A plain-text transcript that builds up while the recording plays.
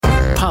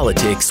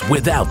politics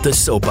without the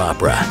soap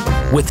opera,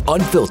 with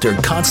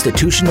unfiltered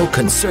constitutional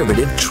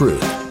conservative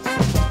truth.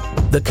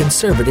 The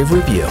Conservative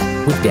Review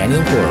with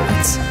Daniel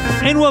Horowitz.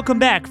 And welcome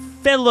back,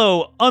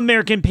 fellow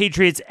American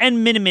patriots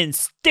and Minutemen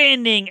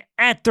standing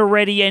at the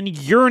ready and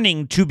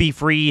yearning to be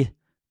free.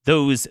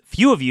 Those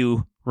few of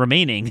you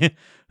remaining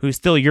who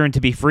still yearn to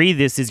be free.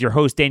 This is your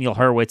host, Daniel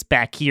Horowitz,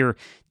 back here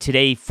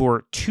today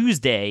for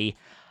Tuesday,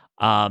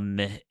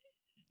 the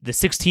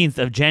 16th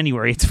of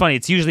January. It's funny,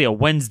 it's usually a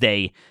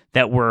Wednesday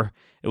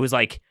it was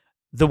like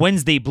the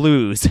Wednesday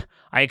blues.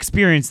 I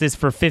experienced this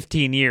for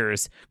 15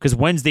 years because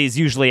Wednesday is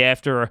usually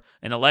after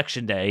an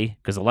election day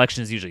because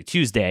election is usually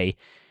Tuesday.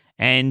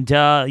 And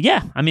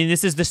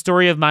this is the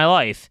story of my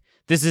life.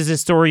 This is the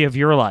story of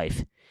your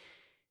life.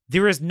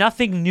 There is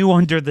nothing new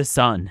under the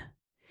sun.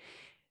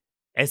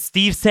 As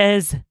Steve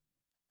says,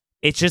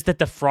 it's just that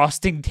the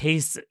frosting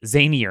tastes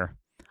zanier.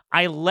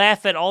 I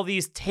laugh at all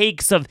these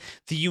takes of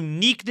the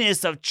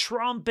uniqueness of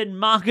Trump and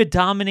MAGA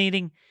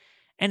dominating.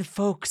 And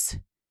folks,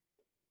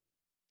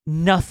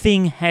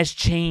 nothing has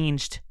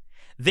changed.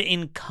 The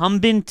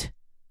incumbent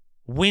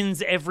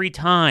wins every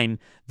time.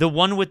 The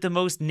one with the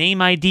most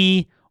name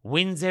ID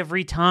wins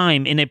every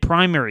time in a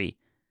primary.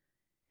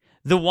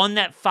 The one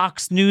that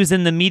Fox News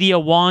and the media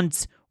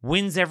wants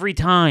wins every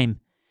time.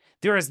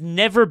 There has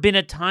never been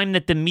a time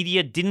that the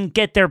media didn't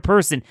get their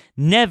person.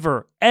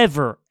 Never,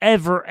 ever,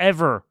 ever,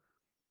 ever.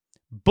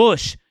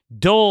 Bush,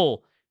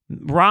 Dole,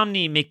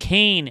 Romney,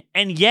 McCain,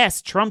 and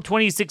yes, Trump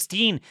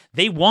 2016.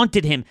 They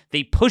wanted him.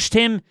 They pushed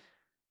him.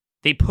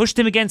 They pushed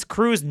him against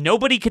Cruz.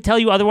 Nobody could tell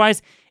you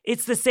otherwise.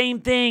 It's the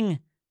same thing.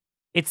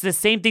 It's the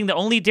same thing. The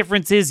only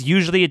difference is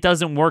usually it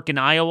doesn't work in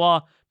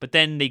Iowa, but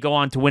then they go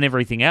on to win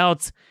everything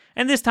else.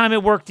 And this time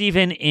it worked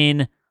even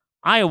in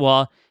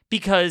Iowa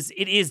because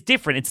it is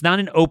different. It's not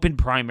an open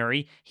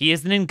primary. He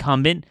is an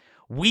incumbent.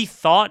 We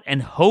thought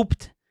and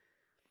hoped,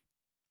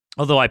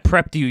 although I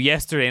prepped you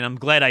yesterday, and I'm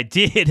glad I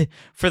did,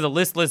 for the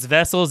listless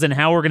vessels and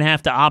how we're going to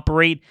have to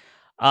operate.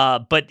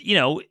 But,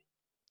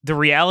 the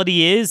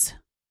reality is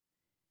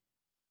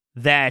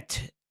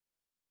that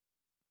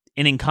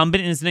an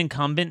incumbent is an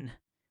incumbent.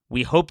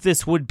 We hope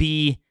this would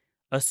be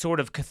a sort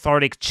of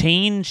cathartic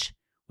change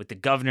with the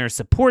governor's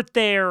support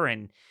there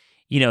and,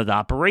 the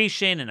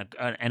operation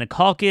and a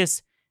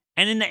caucus.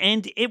 And in the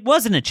end, it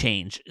wasn't a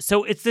change.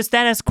 So it's the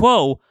status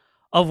quo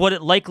of what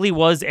it likely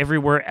was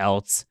everywhere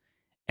else.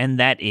 And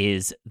that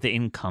is the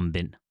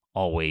incumbent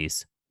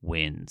always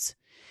wins.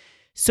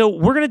 So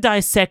we're going to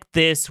dissect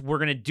this. We're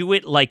going to do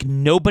it like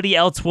nobody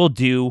else will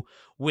do,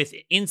 with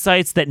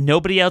insights that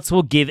nobody else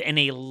will give, and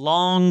a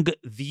long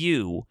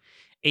view.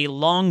 A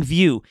long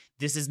view.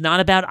 This is not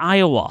about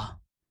Iowa.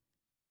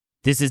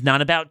 This is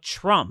not about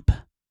Trump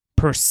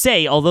per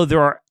se, although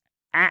there are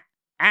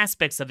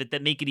aspects of it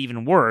that make it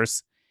even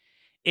worse.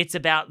 It's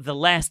about the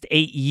last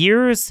 8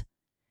 years,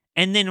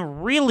 and then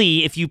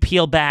really, if you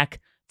peel back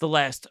the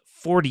last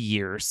 40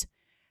 years,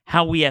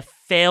 how we have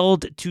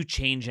failed to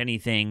change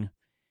anything.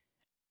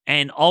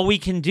 And all we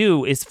can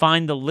do is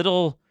find the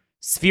little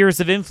spheres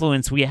of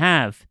influence we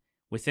have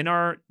within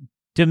our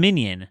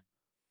dominion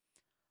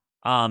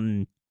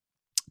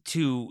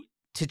to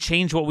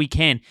change what we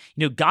can.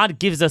 God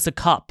gives us a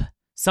cup.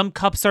 Some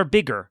cups are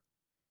bigger.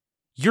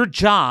 Your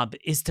job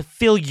is to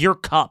fill your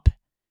cup.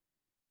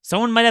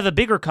 Someone might have a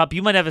bigger cup,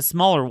 you might have a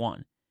smaller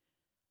one.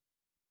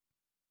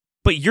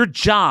 But your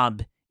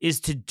job is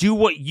to do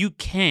what you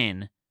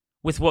can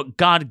with what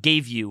God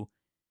gave you.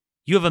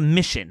 You have a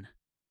mission.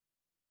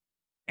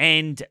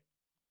 And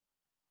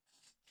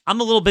I'm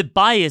a little bit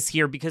biased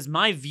here because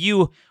my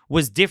view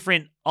was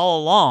different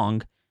all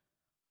along.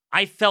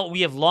 I felt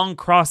we have long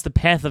crossed the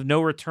path of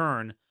no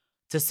return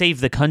to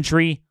save the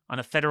country on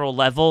a federal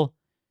level.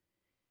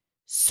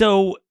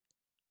 So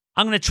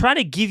I'm going to try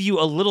to give you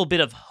a little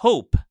bit of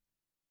hope,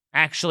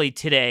 actually,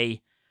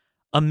 today,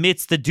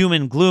 amidst the doom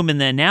and gloom in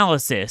the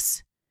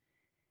analysis.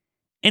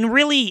 And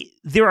really,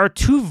 there are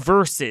two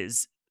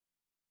verses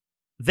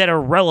that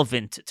are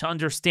relevant to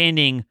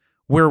understanding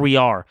where we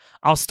are.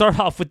 I'll start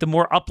off with the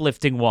more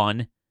uplifting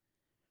one,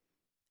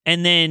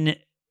 and then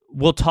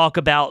we'll talk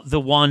about the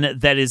one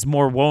that is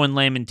more woe and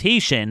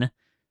lamentation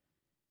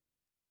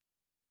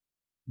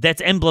that's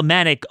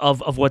emblematic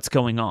of what's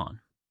going on.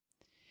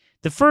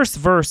 The first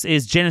verse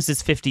is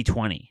Genesis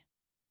 50:20.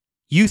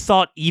 You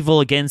thought evil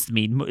against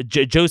me.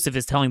 Joseph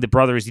is telling the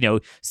brothers,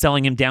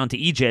 selling him down to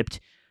Egypt.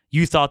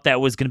 You thought that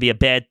was going to be a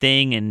bad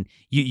thing, and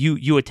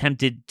you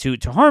attempted to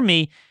harm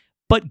me,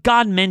 but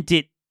God meant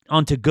it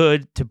unto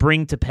good to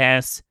bring to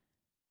pass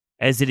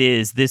as it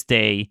is this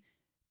day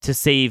to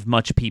save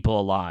much people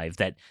alive.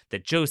 That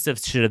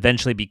Joseph should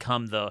eventually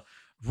become the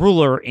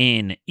ruler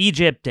in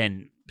Egypt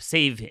and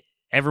save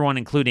everyone,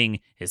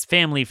 including his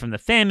family, from the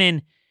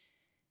famine.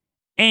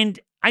 And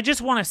I just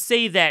want to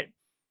say that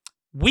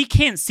we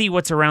can't see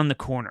what's around the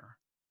corner.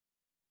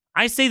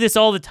 I say this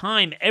all the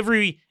time.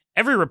 Every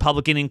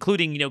Republican,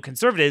 including,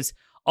 conservatives,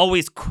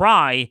 always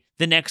cry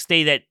the next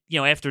day that,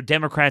 after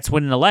Democrats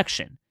win an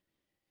election.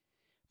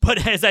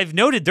 But as I've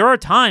noted, there are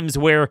times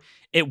where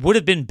it would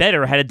have been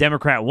better had a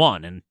Democrat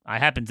won. And I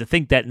happen to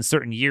think that in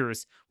certain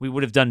years we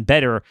would have done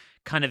better,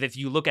 kind of if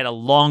you look at a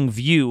long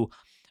view,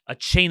 a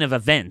chain of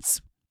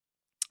events.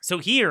 So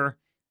here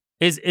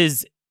is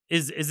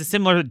a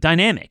similar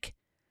dynamic.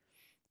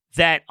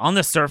 That on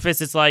the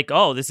surface, it's like,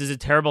 oh, this is a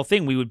terrible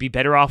thing. We would be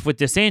better off with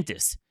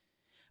DeSantis.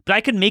 But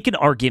I could make an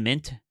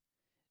argument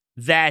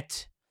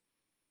that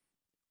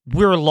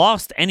we're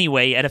lost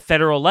anyway at a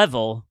federal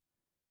level,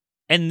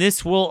 and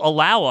this will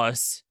allow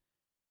us.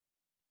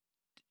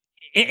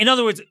 In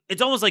other words,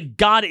 it's almost like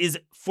God is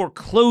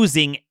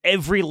foreclosing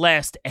every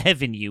last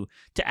avenue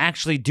to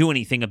actually do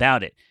anything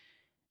about it.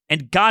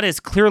 And God is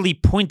clearly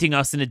pointing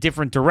us in a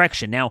different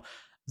direction. Now,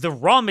 the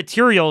raw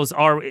materials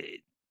are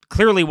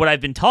clearly what I've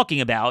been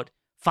talking about,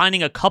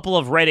 finding a couple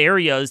of red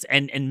areas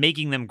and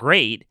making them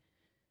great.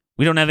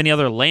 We don't have any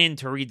other land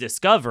to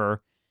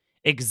rediscover.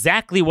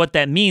 Exactly what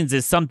that means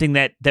is something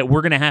that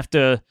we're going to have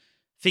to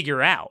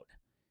figure out.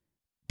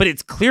 But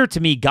it's clear to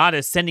me God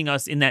is sending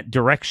us in that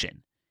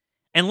direction.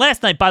 And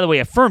last night, by the way,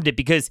 affirmed it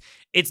because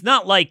it's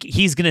not like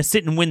he's going to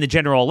sit and win the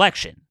general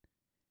election.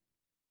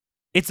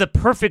 It's a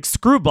perfect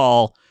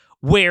screwball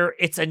where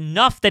it's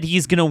enough that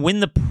he's going to win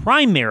the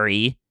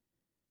primary,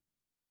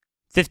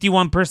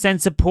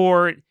 51%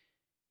 support,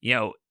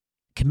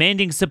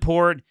 commanding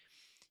support.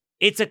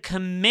 It's a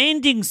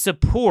commanding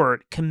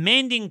support,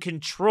 commanding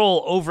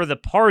control over the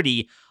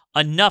party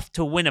enough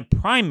to win a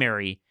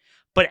primary.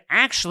 But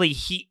actually,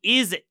 he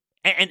is,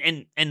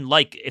 and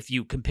like if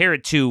you compare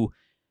it to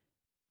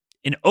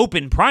an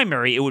open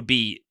primary, it would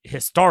be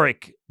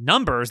historic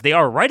numbers. They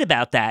are right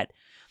about that.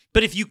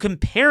 But if you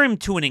compare him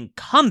to an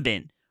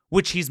incumbent,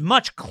 which he's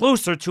much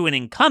closer to an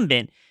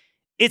incumbent,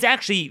 it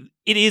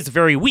is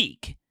very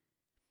weak.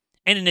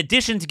 And in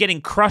addition to getting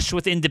crushed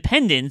with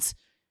independents,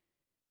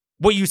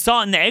 what you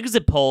saw in the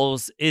exit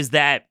polls is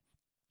that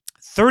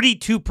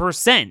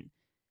 32%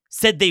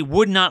 said they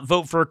would not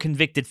vote for a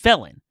convicted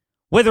felon.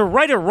 Whether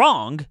right or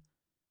wrong,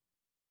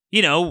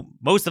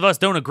 most of us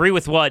don't agree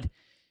with what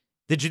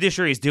the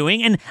judiciary is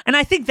doing. And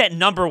I think that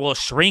number will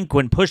shrink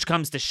when push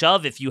comes to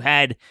shove. If you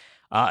had,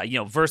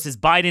 versus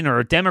Biden or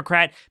a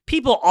Democrat,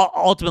 people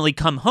ultimately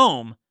come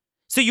home.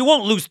 So you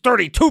won't lose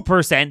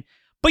 32%,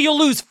 but you'll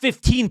lose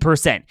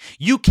 15%.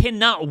 You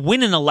cannot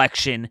win an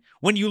election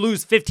when you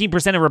lose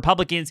 15% of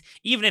Republicans,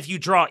 even if you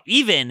draw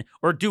even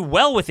or do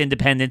well with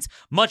independents,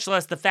 much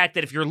less the fact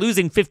that if you're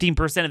losing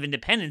 15% of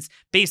independents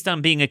based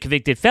on being a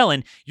convicted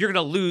felon, you're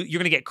going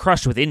to get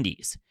crushed with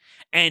indies.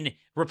 And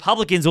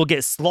Republicans will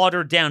get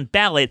slaughtered down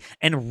ballot,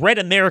 and red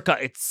America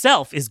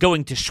itself is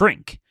going to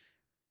shrink.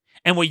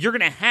 And what you're going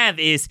to have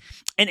is,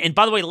 and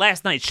by the way,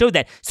 last night showed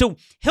that. So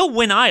he'll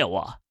win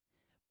Iowa,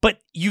 but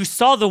you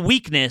saw the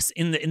weakness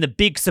in the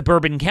big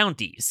suburban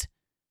counties.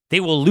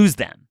 They will lose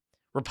them.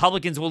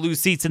 Republicans will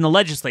lose seats in the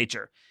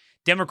legislature.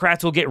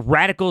 Democrats will get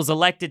radicals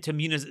elected to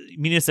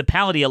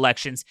municipality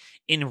elections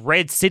in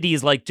red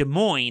cities like Des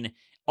Moines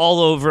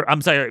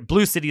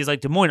blue cities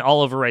like Des Moines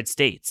all over red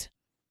states.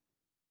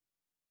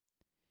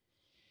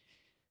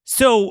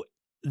 So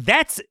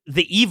that's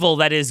the evil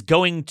that is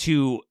going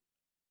to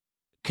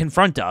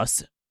confront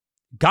us.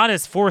 God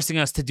is forcing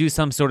us to do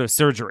some sort of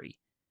surgery.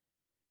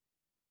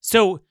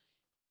 So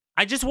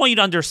I just want you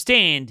to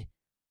understand,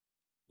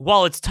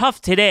 while it's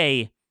tough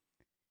today,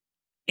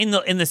 in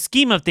the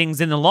scheme of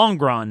things, in the long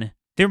run,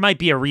 there might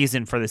be a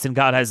reason for this, and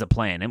God has a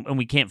plan, and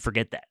we can't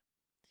forget that.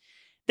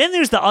 Then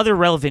there's the other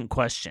relevant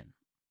question,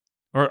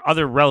 or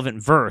other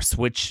relevant verse,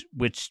 which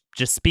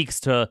just speaks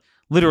to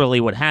literally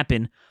what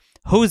happened.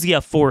 Hosea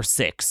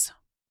 4:6.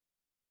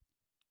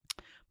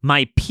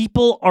 My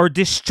people are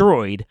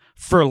destroyed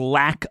for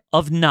lack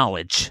of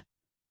knowledge.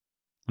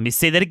 Let me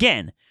say that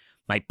again.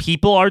 My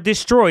people are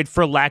destroyed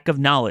for lack of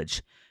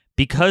knowledge.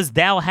 Because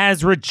thou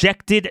hast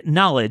rejected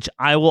knowledge,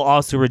 I will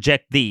also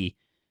reject thee,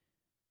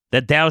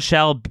 that thou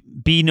shalt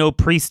be no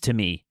priest to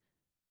me.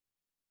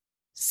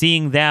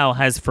 Seeing thou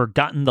hast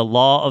forgotten the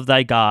law of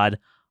thy God,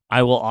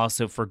 I will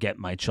also forget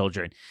my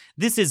children.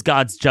 This is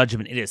God's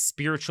judgment. It is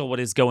spiritual what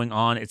is going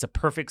on. It's a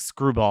perfect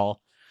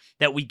screwball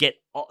that we get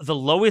the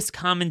lowest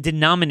common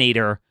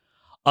denominator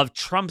of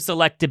Trump's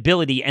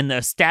electability and the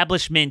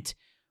establishment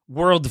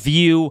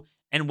worldview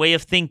and way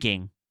of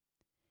thinking.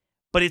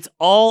 But it's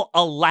all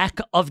a lack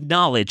of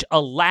knowledge,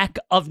 a lack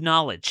of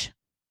knowledge.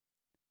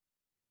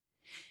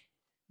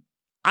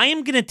 I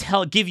am going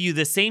to give you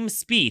the same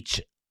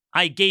speech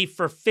I gave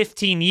for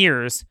 15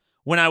 years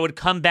when I would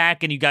come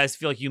back and you guys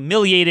feel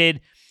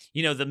humiliated.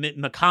 The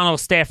McConnell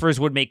staffers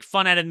would make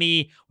fun out of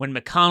me when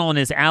McConnell and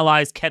his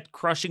allies kept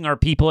crushing our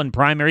people in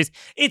primaries.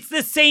 It's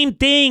the same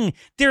thing.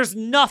 There's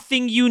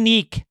nothing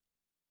unique.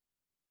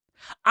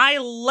 I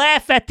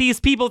laugh at these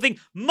people think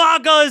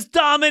MAGA is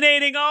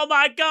dominating. Oh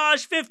my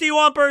gosh,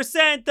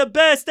 51%, the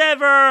best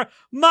ever.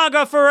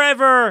 MAGA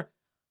forever.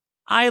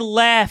 I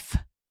laugh.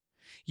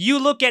 You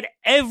look at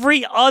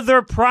every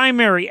other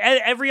primary,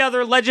 every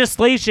other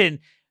legislation,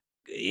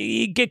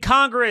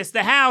 Congress,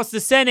 the House, the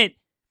Senate.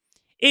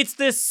 It's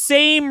the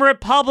same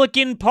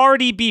Republican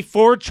Party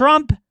before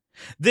Trump,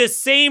 The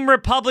same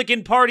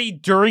Republican Party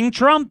during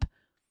Trump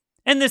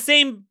and the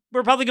same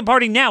Republican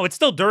Party now. It's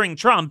still during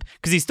Trump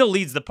because he still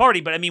leads the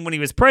party, but I mean when he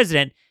was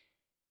president.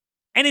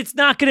 And it's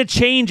not going to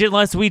change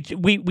unless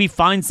we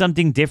find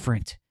something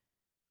different.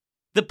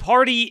 The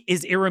party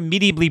is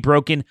irremediably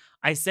broken.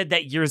 I said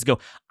that years ago.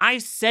 I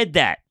said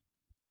that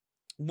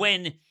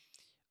when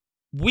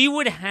we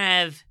would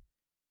have...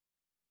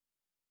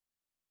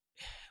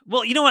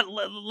 Well, you know what?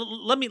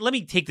 Let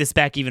me take this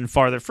back even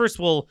farther. First,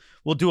 we'll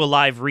do a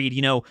live read.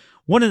 You know,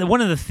 one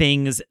of the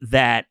things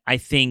that I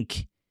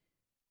think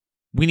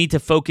we need to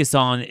focus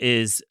on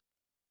is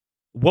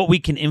what we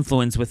can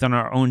influence within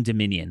our own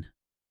dominion.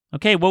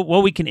 Okay,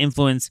 what we can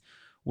influence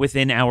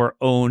within our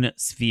own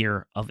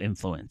sphere of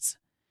influence.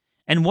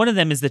 And one of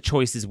them is the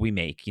choices we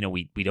make. You know,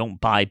 we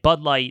don't buy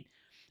Bud Light,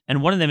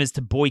 and one of them is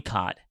to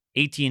boycott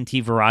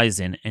AT&T,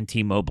 Verizon, and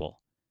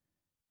T-Mobile.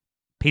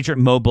 Patriot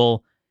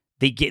Mobile,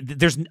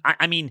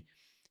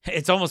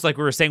 it's almost like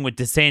we were saying with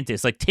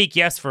DeSantis, like take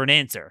yes for an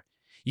answer.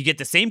 You get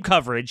the same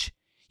coverage,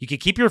 you can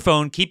keep your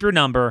phone, keep your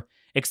number,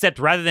 except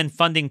rather than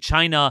funding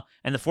China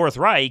and the Fourth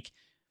Reich,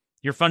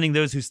 you're funding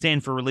those who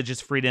stand for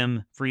religious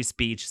freedom, free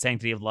speech,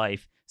 sanctity of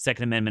life,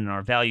 Second Amendment, and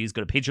our values.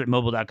 Go to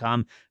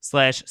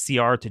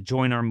patriotmobile.com/CR to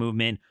join our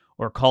movement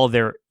or call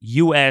their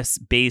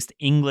U.S.-based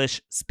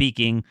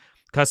English-speaking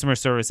customer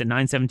service at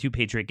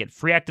 972-PATRIOT. Get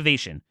free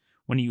activation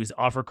when you use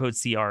offer code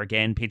CR.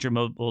 Again,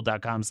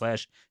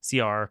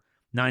 patriotmobile.com/CR,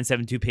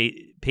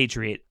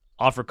 972-PATRIOT,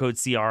 offer code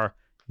CR.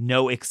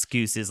 No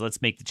excuses.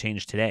 Let's make the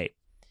change today.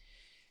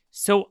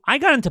 So I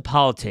got into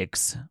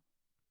politics.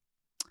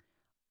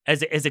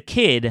 As a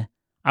kid,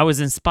 I was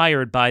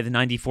inspired by the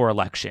 94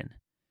 election.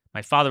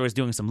 My father was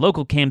doing some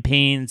local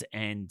campaigns,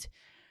 and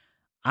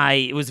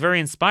it was very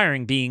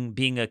inspiring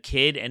being a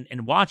kid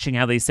and watching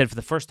how they said for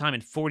the first time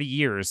in 40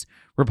 years,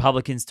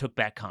 Republicans took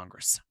back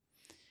Congress.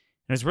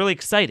 And I was really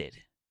excited.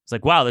 It's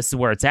like, wow, this is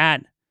where it's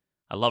at.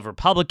 I love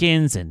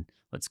Republicans, and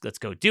let's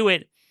go do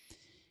it.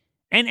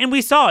 And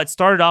we saw it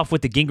started off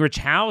with the Gingrich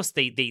House.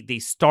 They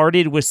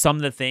started with some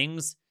of the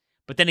things,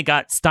 but then it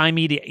got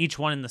stymied, each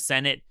one in the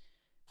Senate.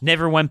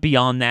 Never went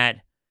beyond that.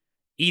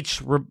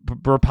 Each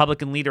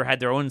Republican leader had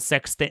their own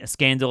sex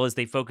scandal as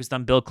they focused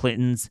on Bill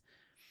Clinton's.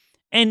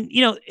 And, you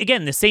know,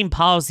 again, the same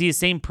policies,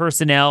 same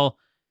personnel,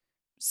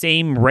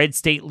 same red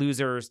state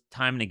losers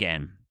time and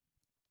again.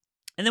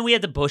 And then we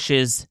had the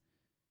Bushes,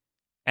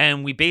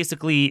 and we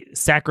basically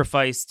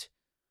sacrificed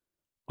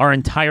our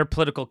entire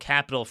political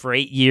capital for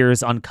 8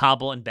 years on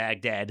Kabul and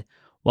Baghdad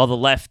while the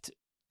left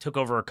took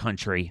over our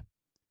country.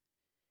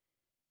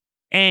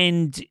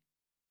 And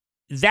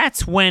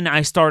that's when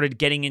I started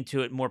getting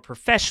into it more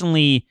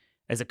professionally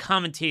as a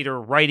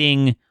commentator,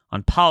 writing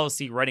on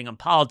policy, writing on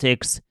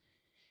politics.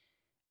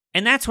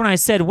 And that's when I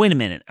said, wait a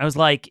minute. I was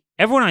like,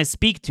 everyone I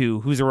speak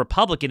to who's a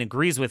Republican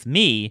agrees with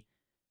me,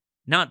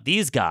 not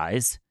these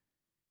guys.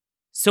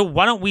 So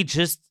why don't we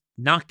just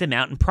knock them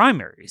out in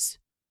primaries?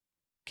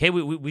 Okay,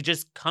 we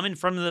just come in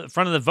front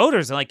of the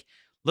voters and like,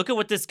 look at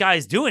what this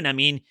guy's doing. I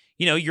mean,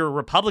 you know, you're a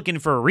Republican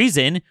for a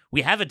reason.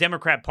 We have a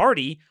Democrat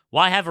Party.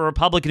 Why have a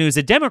Republican who's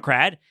a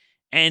Democrat?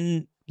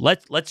 And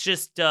let's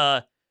just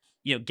get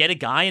a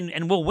guy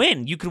and we'll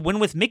win. You could win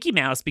with Mickey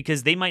Mouse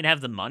because they might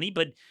have the money,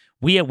 but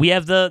we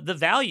have the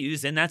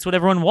values, and that's what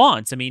everyone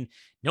wants. I mean,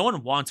 no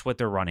one wants what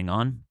they're running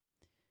on.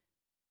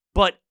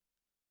 But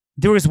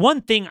there was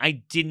one thing I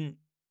didn't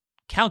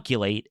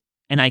calculate,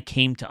 and I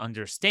came to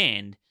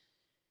understand,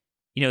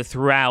 you know,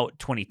 throughout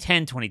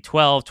 2010,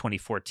 2012,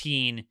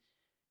 2014,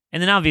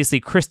 and then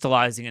obviously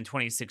crystallizing in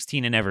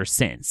 2016 and ever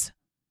since.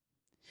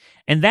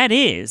 And that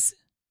is,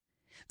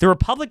 the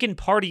Republican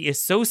Party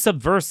is so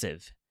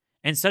subversive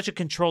and such a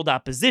controlled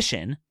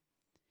opposition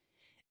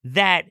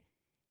that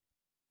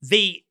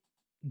they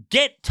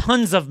get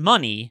tons of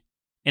money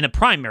in a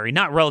primary,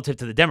 not relative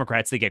to the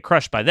Democrats, they get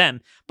crushed by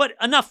them, but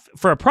enough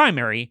for a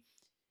primary,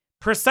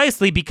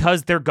 precisely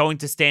because they're going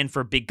to stand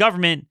for big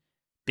government,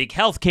 big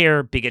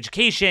healthcare, big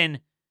education,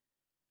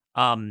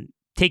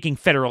 taking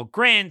federal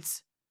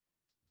grants,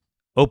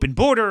 open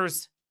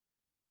borders,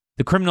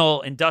 the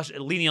criminal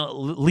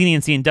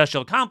leniency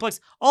industrial complex,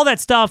 all that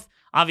stuff.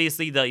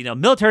 Obviously, the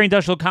military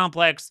industrial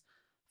complex,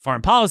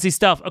 foreign policy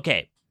stuff.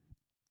 Okay.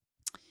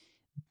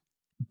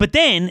 But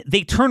then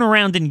they turn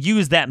around and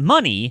use that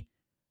money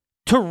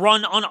to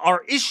run on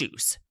our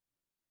issues.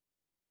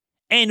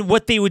 And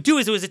what they would do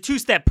is it was a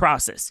two-step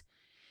process.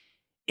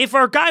 If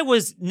our guy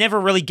was never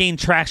really gained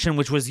traction,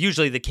 which was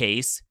usually the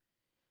case,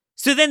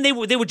 so then they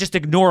would just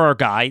ignore our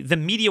guy. The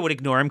media would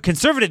ignore him.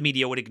 Conservative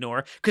media would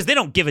ignore, because they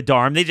don't give a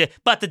darn. They just,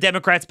 but the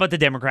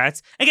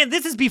Democrats. Again,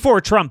 this is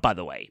before Trump, by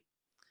the way.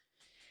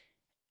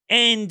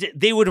 And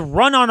they would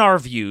run on our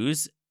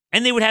views,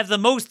 and they would have the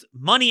most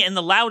money and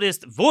the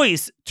loudest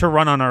voice to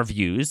run on our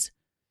views.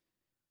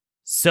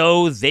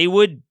 So they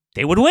would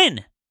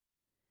win.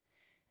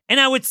 And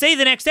I would say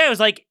the next day, I was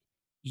like,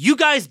 you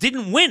guys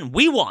didn't win.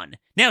 We won.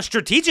 Now,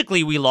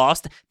 strategically, we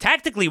lost.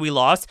 Tactically, we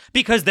lost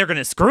because they're going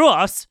to screw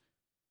us.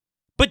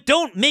 But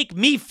don't make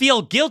me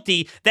feel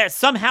guilty that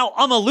somehow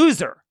I'm a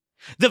loser.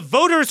 The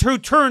voters who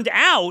turned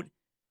out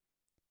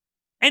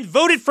and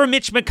voted for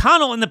Mitch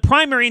McConnell in the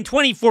primary in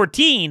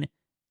 2014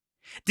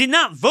 did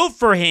not vote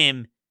for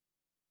him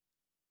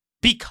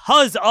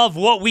because of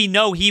what we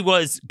know he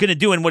was going to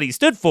do and what he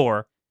stood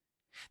for.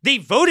 They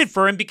voted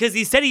for him because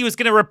he said he was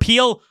going to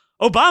repeal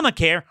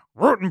Obamacare,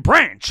 root and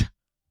branch,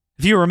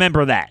 if you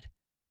remember that.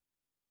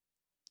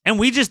 And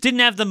we just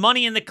didn't have the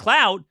money and the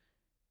clout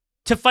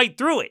to fight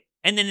through it.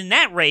 And then in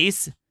that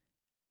race,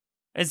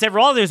 and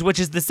several others, which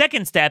is the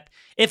second step,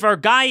 if our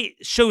guy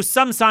shows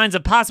some signs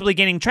of possibly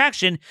gaining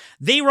traction,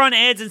 they run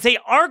ads and say,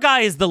 our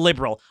guy is the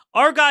liberal.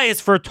 Our guy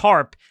is for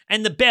TARP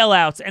and the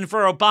bailouts and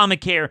for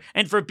Obamacare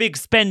and for big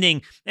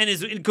spending and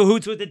is in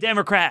cahoots with the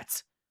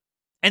Democrats.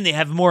 And they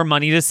have more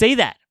money to say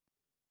that.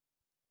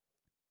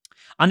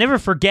 I'll never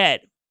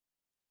forget,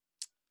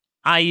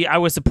 I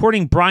was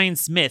supporting Brian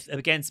Smith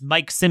against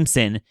Mike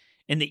Simpson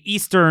in the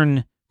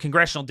Eastern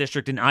Congressional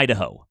District in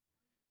Idaho.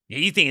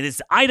 You think this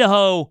is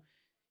Idaho,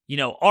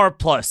 R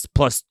plus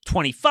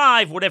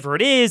 25, whatever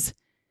it is.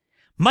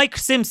 Mike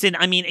Simpson,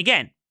 I mean,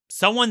 again,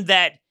 someone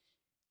that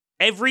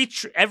every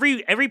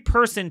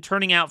person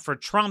turning out for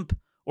Trump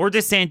or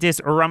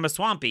DeSantis or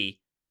Ramaswamy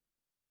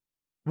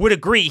would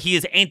agree he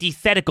is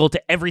antithetical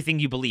to everything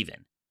you believe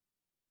in.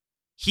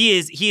 He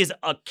is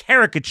a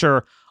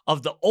caricature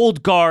of the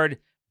old guard,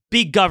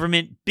 big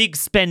government, big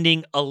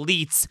spending,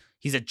 elites.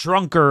 He's a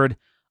drunkard,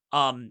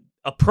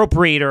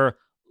 appropriator,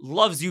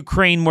 loves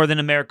Ukraine more than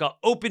America,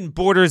 open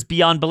borders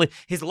beyond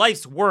belief. His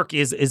life's work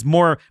is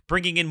more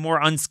bringing in more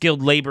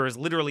unskilled labor is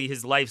literally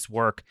his life's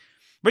work.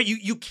 But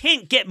you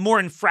can't get more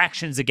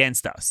infractions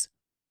against us.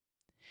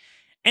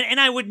 And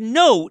I would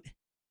note,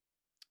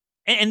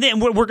 and then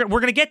we're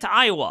going to get to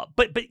Iowa,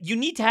 but you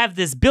need to have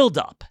this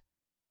buildup.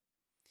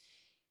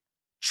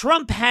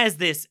 Trump has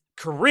this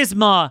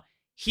charisma.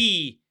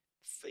 He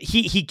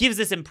gives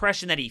this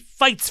impression that he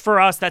fights for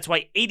us. That's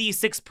why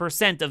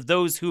 86% of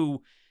those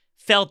who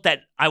felt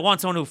that I want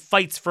someone who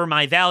fights for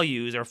my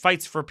values or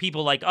fights for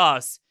people like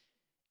us,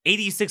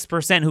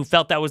 86% who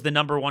felt that was the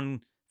number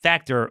one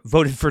factor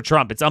voted for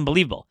Trump. It's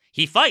unbelievable.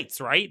 He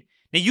fights, right?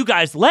 Now, you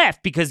guys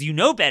left because you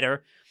know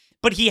better,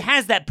 but he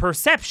has that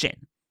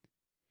perception.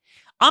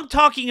 I'm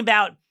talking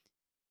about,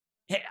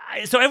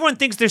 so everyone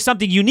thinks there's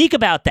something unique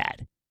about that.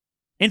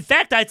 In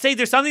fact, I'd say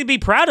there's something to be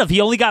proud of. He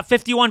only got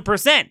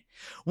 51%.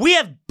 We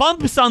have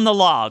bumps on the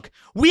log.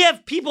 We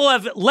have people who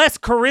have less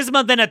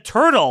charisma than a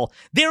turtle.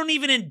 They don't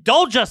even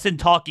indulge us in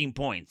talking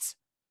points.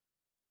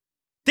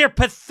 They're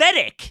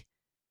pathetic.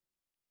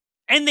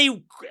 And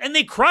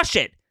they crush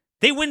it.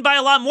 They win by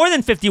a lot more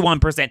than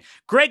 51%.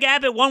 Greg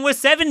Abbott won with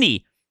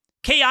 70.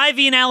 Kay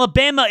Ivey in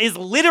Alabama is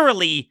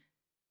literally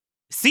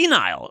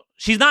senile.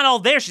 She's not all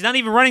there. She's not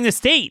even running the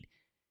state.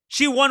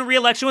 She won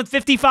re-election with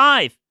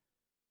 55.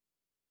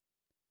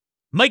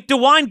 Mike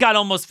DeWine got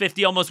almost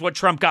 50, almost what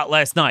Trump got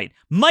last night.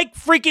 Mike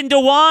freaking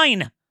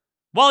DeWine,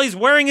 while he's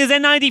wearing his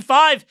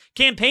N95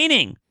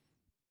 campaigning.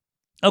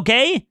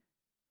 Okay?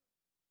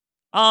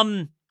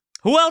 Who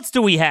else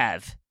do we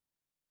have?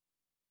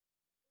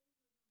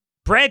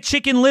 Brad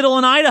Chicken Little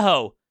in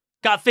Idaho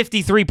got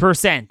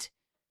 53%.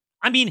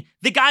 I mean,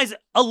 the guy's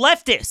a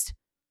leftist.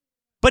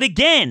 But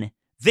again,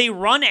 they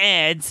run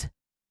ads.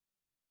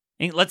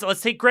 And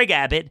let's take Greg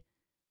Abbott.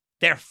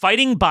 They're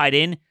fighting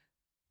Biden.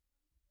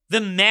 The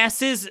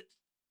masses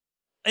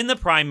in the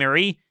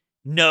primary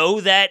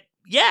know that,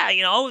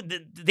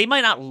 they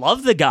might not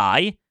love the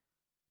guy,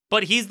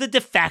 but he's the de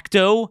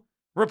facto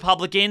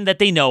Republican that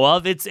they know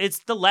of. It's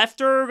the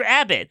left or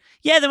Abbott.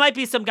 Yeah, there might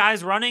be some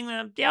guys running.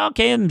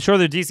 Okay, I'm sure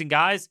they're decent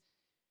guys.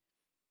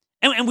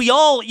 And we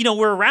all,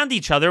 we're around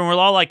each other and we're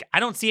all like, I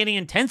don't see any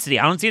intensity.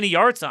 I don't see any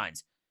yard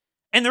signs.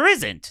 And there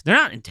isn't. They're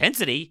not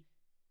intensity.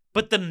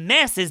 But the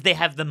masses, they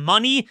have the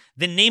money,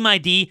 the name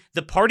ID,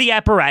 the party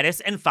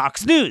apparatus, and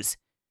Fox News.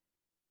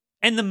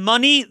 And the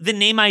money, the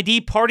name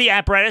ID, party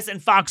apparatus,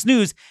 and Fox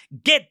News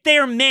get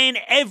their man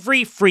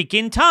every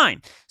freaking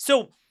time.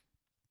 So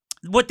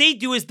what they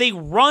do is they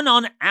run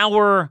on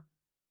our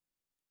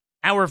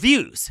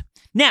views.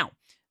 Now,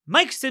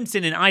 Mike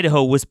Simpson in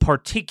Idaho was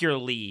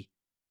particularly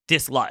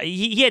disliked.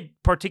 He had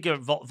particular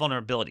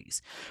vulnerabilities.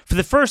 For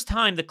the first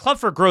time, the Club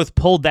for Growth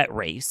pulled that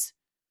race.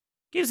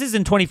 This is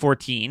in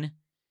 2014.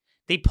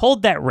 They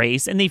pulled that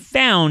race, and they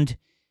found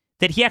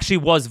that he actually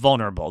was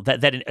vulnerable,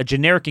 that a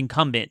generic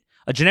incumbent,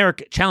 a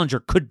generic challenger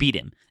could beat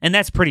him. And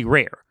that's pretty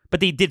rare. But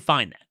they did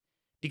find that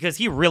because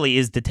he really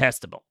is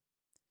detestable.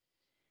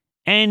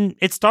 And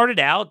it started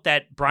out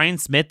that Brian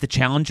Smith, the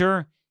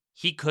challenger,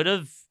 he could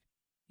have,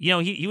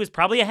 he was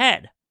probably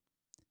ahead,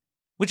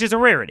 which is a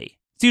rarity.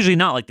 It's usually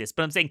not like this,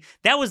 but I'm saying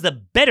that was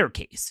the better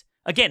case.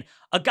 Again,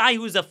 a guy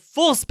who was a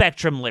full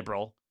spectrum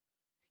liberal.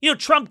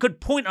 Trump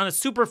could point on a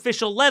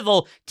superficial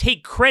level,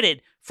 take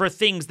credit for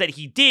things that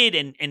he did,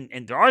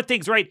 and there are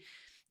things, right?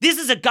 This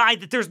is a guy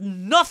that there's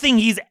nothing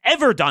he's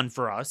ever done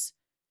for us.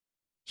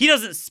 He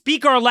doesn't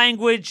speak our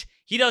language.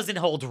 He doesn't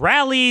hold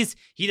rallies.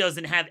 He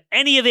doesn't have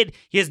any of it.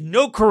 He has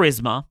no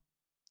charisma.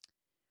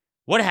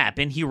 What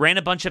happened? He ran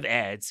a bunch of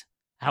ads,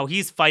 how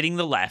he's fighting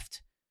the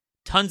left,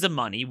 tons of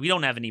money. We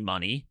don't have any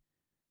money.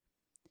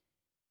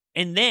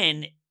 And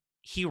then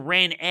he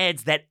ran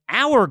ads that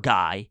our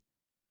guy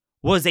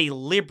was a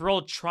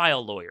liberal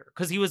trial lawyer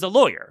because he was a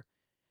lawyer.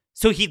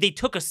 So they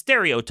took a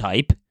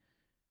stereotype,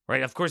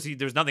 right? Of course,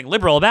 there's nothing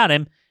liberal about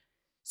him.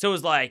 So it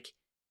was like,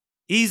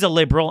 he's a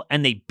liberal,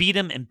 and they beat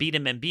him and beat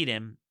him and beat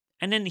him.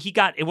 And then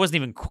it wasn't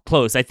even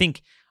close. I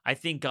think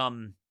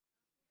it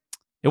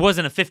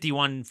wasn't a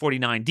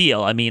 51-49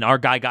 deal. I mean, our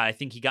guy I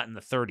think he got in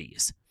the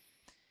 30s.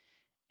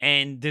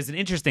 And there's an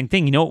interesting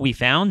thing. You know what we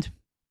found?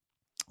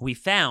 We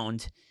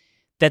found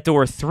that there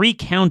were 3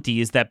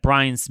 counties that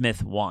Brian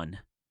Smith won.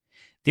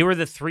 They were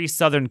the 3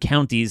 southern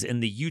counties in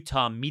the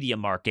Utah media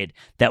market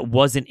that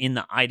wasn't in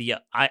the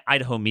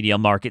Idaho media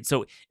market.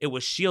 So it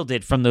was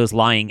shielded from those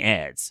lying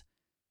ads.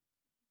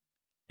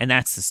 And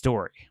that's the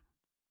story.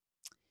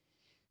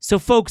 So,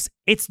 folks,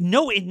 it's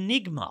no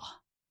enigma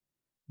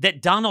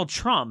that Donald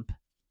Trump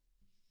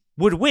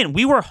would win.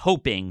 We were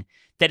hoping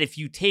that if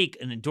you take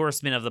an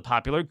endorsement of the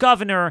popular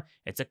governor,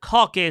 it's a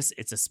caucus,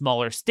 it's a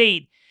smaller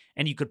state,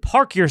 and you could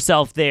park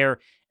yourself there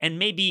and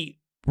maybe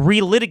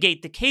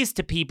relitigate the case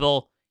to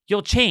people,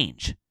 you'll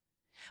change.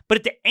 But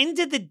at the end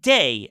of the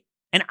day,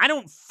 and I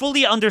don't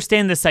fully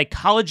understand the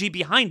psychology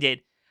behind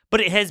it,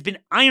 but it has been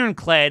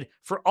ironclad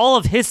for all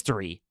of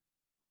history.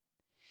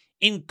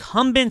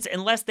 Incumbents,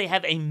 unless they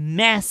have a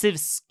massive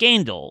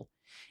scandal,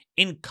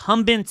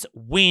 incumbents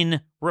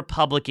win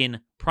Republican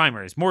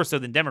primaries, more so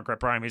than Democrat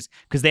primaries,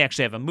 because they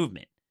actually have a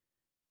movement.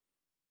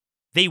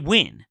 They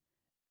win.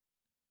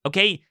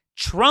 Okay?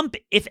 Trump,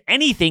 if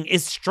anything,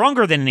 is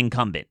stronger than an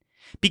incumbent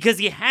because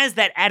he has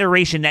that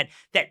adoration, that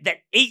 8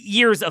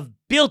 years of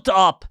built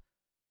up,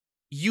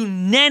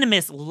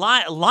 unanimous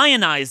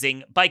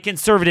lionizing by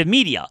conservative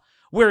media.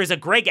 Whereas a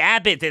Greg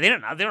Abbott, they're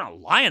not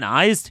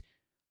lionized,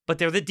 but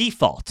they're the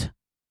default.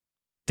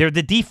 They're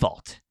the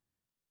default.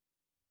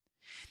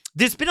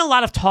 There's been a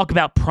lot of talk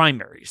about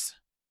primaries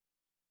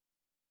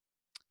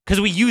because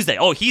we use that.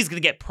 Oh, he's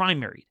going to get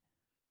primaried.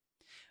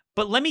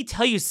 But let me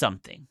tell you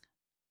something.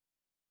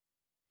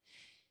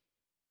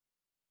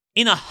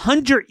 In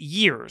 100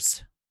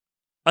 years,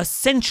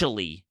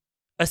 essentially,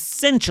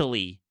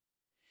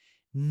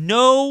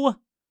 no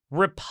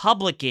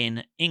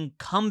Republican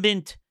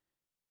incumbent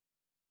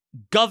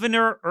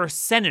governor or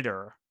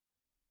senator,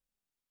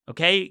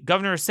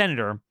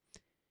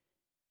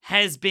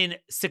 has been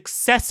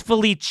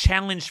successfully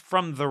challenged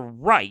from the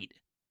right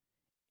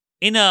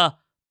in a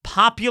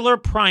popular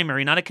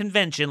primary, not a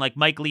convention like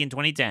Mike Lee in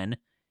 2010.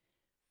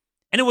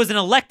 And it was an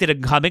elected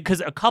incumbent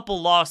because a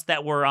couple lost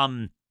that were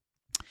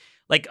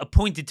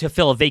appointed to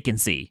fill a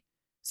vacancy.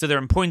 So they're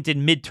appointed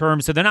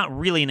midterm, so they're not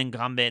really an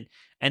incumbent,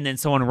 and then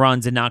someone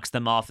runs and knocks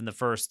them off in the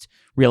first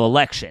real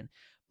election.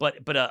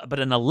 But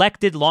an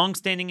elected,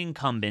 long-standing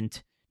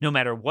incumbent, no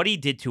matter what he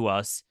did to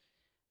us,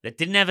 that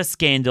didn't have a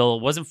scandal,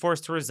 wasn't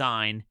forced to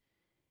resign,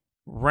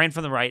 ran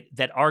from the right,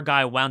 that our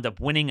guy wound up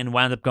winning and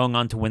wound up going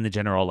on to win the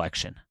general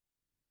election.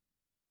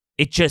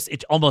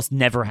 It almost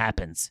never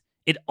happens.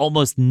 It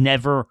almost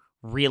never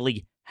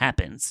really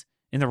happens.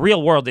 In the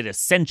real world, it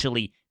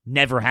essentially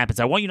never happens.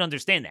 I want you to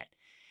understand that.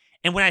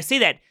 And when I say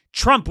that,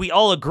 Trump, we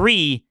all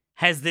agree,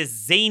 has this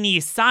zany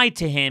side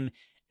to him,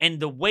 and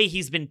the way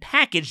he's been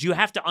packaged, you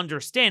have to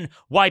understand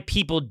why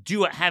people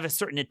do have a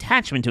certain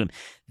attachment to him.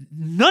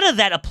 None of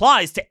that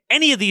applies to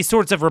any of these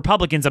sorts of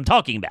Republicans I'm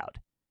talking about.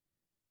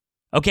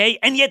 Okay?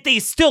 And yet they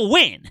still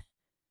win.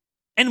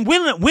 And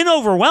win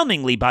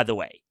overwhelmingly, by the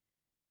way.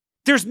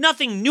 There's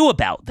nothing new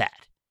about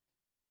that.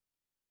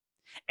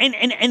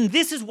 And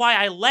this is why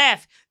I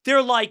laugh.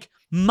 They're like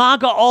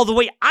MAGA all the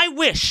way. I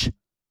wish.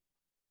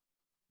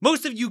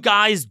 Most of you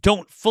guys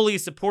don't fully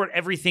support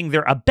everything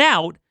they're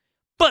about,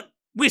 but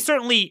we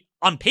certainly,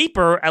 on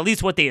paper, at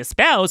least what they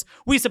espouse,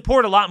 we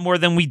support a lot more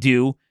than we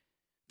do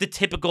the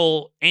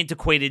typical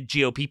antiquated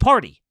GOP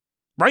party,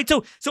 right?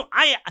 So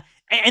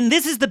and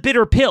this is the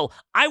bitter pill.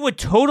 I would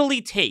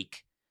totally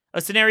take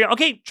a scenario,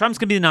 okay, Trump's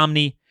going to be the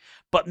nominee,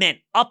 but man,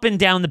 up and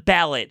down the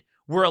ballot,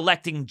 we're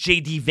electing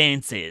J.D.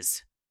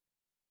 Vance's,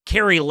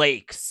 Carrie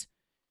Lake's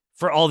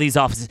for all these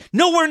offices.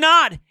 No, we're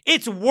not.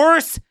 It's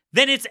worse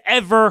than it's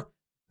ever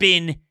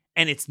been,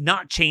 and it's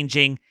not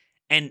changing.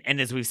 And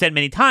as we've said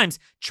many times,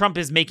 Trump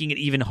is making it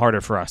even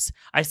harder for us.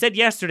 I said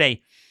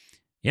yesterday,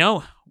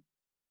 we're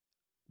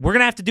going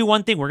to have to do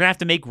one thing. We're going to have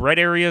to make red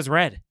areas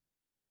red.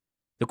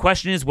 The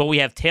question is, will we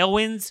have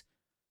tailwinds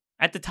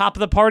at the top of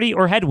the party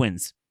or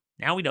headwinds?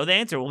 Now we know the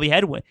answer. Will be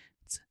headwinds,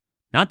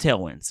 not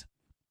tailwinds.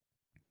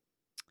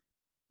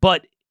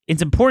 But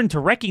it's important to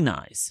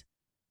recognize.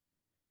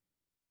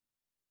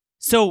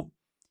 So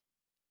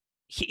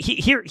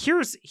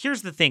here's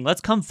the thing.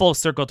 Let's come full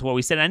circle to what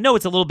we said. I know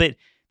it's a little bit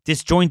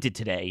disjointed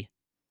today,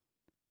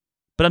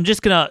 but I'm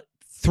just going to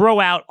throw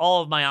out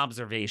all of my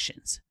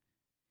observations.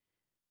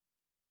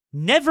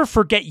 Never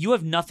forget you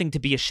have nothing to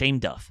be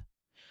ashamed of.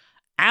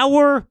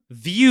 Our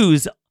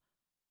views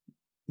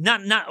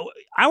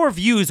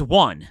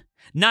won.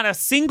 Not a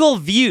single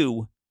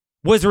view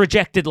was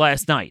rejected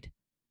last night.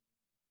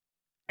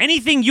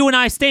 Anything you and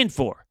I stand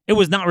for, it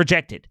was not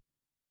rejected.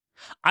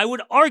 I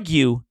would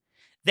argue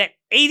that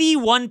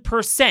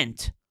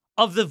 81%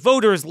 of the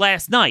voters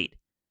last night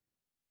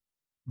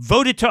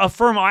voted to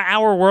affirm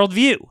our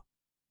worldview.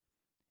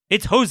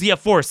 It's Hosea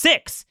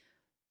 4:6.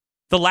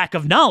 The lack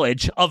of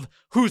knowledge of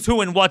who's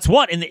who and what's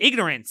what, and the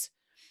ignorance.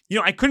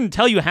 I couldn't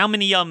tell you how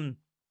many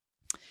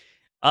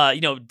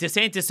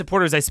DeSantis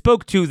supporters I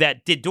spoke to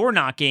that did door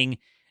knocking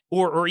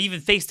or even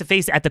face to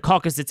face at the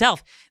caucus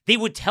itself. They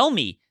would tell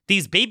me,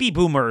 these baby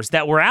boomers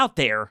that were out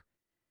there,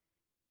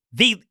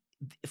 they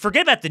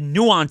forget about the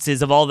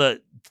nuances of all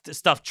the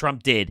stuff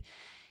Trump did.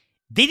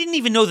 They didn't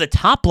even know the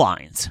top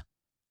lines.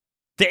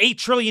 The $8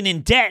 trillion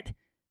in debt,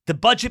 the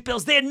budget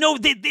bills, they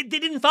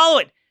didn't follow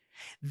it.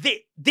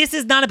 This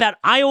is not about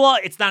Iowa.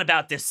 It's not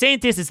about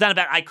DeSantis. It's not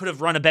about I could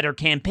have run a better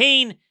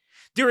campaign.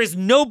 There is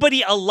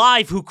nobody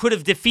alive who could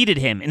have defeated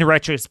him in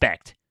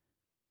retrospect.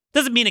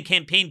 Doesn't mean a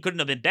campaign couldn't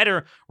have been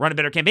better, run a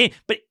better campaign,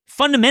 but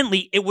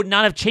fundamentally, it would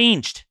not have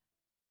changed.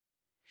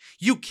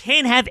 You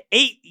can't have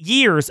 8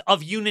 years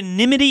of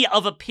unanimity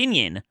of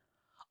opinion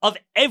of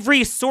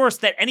every source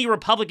that any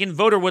Republican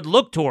voter would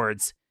look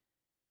towards.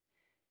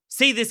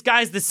 Say this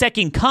guy's the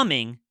second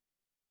coming,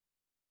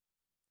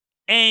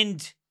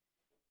 and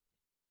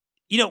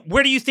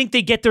where do you think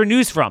they get their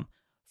news from?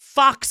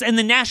 Fox and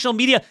the national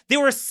media, they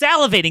were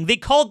salivating. They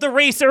called the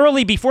race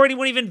early before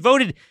anyone even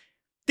voted.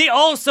 They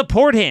all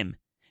support him.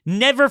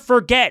 Never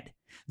forget,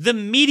 the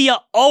media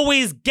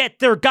always get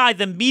their guy.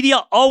 The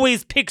media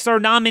always picks our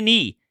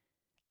nominee.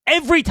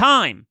 Every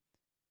time.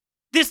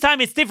 This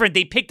time it's different.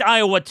 They picked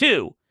Iowa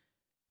too.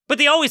 But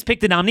they always pick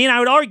the nominee, and I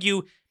would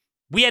argue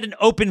we had an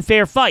open,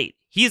 fair fight.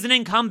 He is an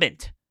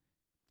incumbent.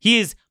 He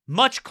is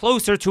much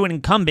closer to an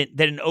incumbent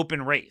than an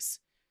open race.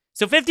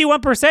 So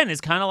 51%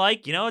 is kind of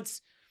like,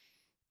 it's...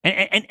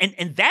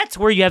 And that's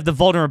where you have the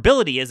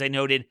vulnerability, as I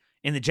noted,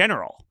 in the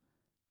general.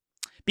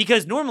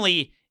 Because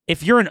normally,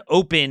 if you're an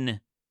open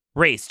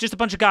race, just a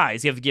bunch of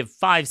guys, you have to give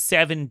 5,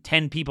 7,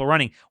 10 people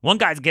running. One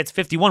guy gets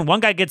 51, one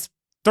guy gets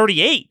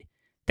 38.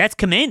 That's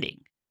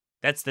commanding.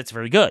 That's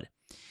very good.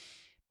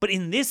 But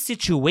in this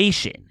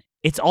situation,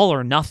 it's all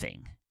or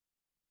nothing.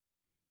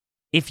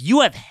 If you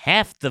have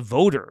half the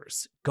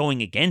voters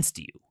going against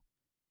you,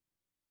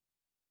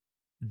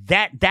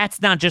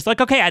 that's not just like,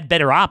 okay, I had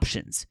better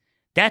options.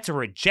 That's a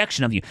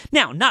rejection of you.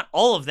 Now, not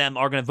all of them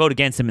are going to vote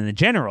against him in the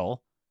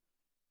general.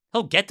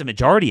 He'll get the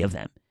majority of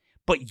them.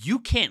 But you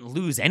can't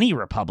lose any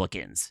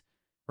Republicans.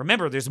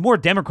 Remember, there's more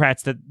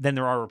Democrats than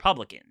there are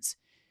Republicans.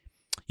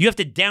 You have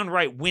to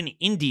downright win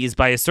indies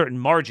by a certain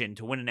margin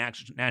to win a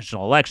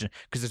national election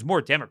because there's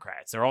more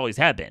Democrats. There always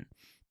have been.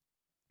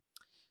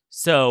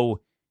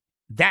 So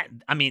that's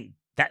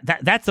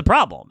the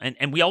problem.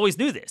 And we always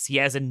knew this. He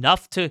has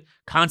enough to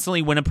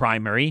constantly win a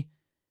primary,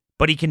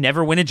 but he can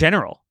never win a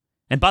general.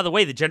 And by the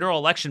way, the general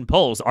election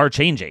polls are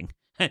changing.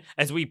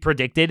 As we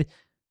predicted,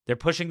 they're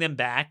pushing them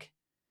back.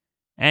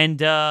 And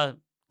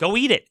go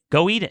eat it.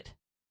 Go eat it.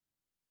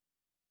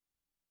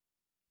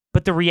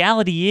 But the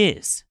reality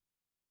is,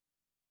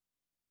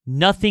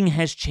 nothing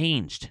has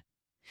changed.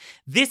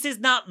 This is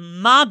not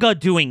MAGA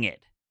doing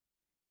it.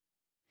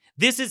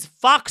 This is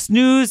Fox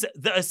News,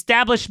 the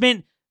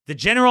establishment, the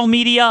general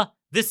media,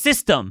 the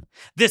system.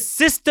 The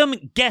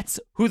system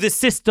gets who the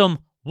system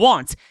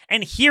wants.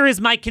 And here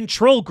is my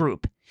control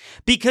group.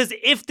 Because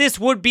if this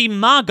would be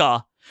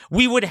MAGA,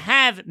 we would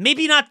have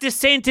maybe not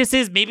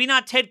DeSantis's, maybe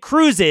not Ted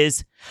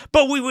Cruz's,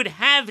 but we would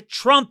have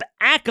Trump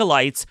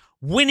acolytes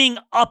winning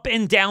up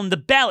and down the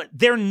ballot.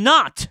 They're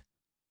not.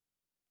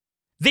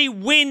 They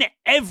win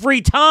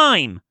every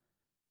time.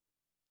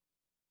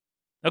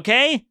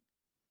 Okay?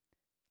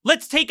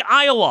 Let's take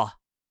Iowa.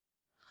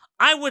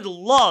 I would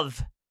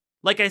love,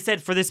 like I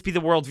said, for this to be the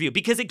worldview.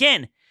 Because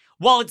again,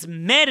 while it's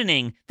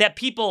maddening that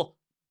people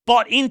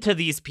bought into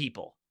these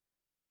people,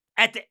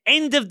 at the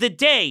end of the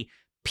day,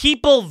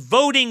 people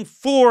voting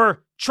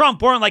for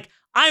Trump weren't like,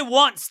 I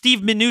want Steve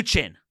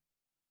Mnuchin.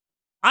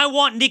 I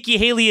want Nikki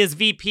Haley as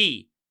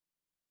VP.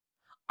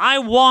 I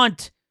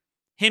want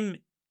him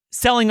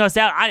selling us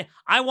out.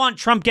 I want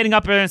Trump getting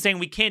up there and saying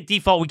we can't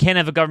default, we can't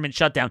have a government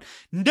shutdown.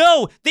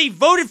 No, they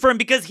voted for him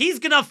because he's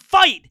going to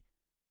fight.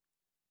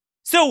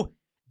 So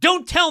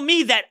don't tell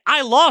me that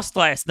I lost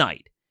last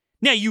night.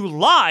 Now, you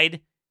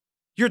lied.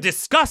 You're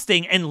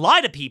disgusting and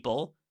lie to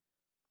people.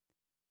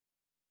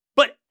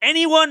 But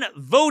anyone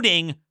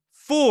voting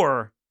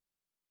for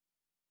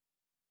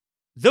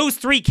those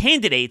three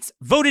candidates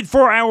voted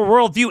for our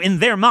worldview in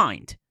their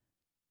mind.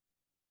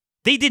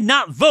 They did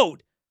not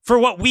vote for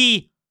what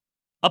we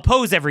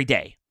oppose every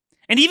day.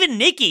 And even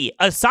Nikki,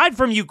 aside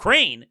from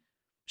Ukraine,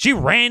 she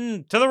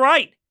ran to the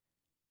right.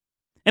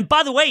 And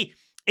by the way,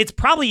 it's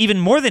probably even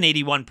more than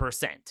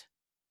 81%.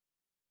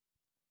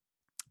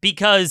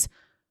 Because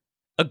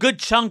a good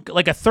chunk,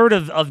 like a third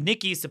of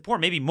Nikki's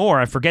support, maybe more,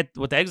 I forget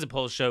what the exit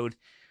polls showed,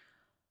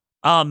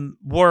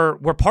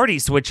 were party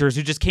switchers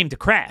who just came to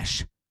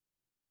crash.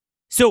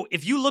 So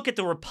if you look at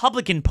the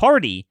Republican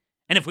Party,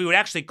 and if we would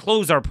actually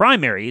close our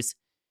primaries,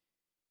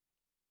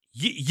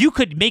 you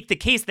could make the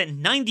case that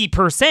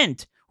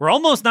 90%, or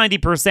almost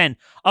 90%,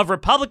 of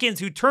Republicans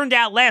who turned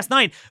out last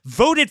night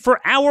voted for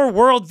our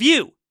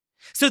worldview.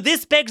 So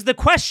this begs the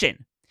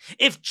question,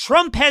 if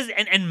Trump has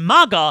and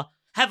MAGA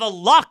have a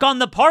lock on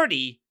the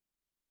party,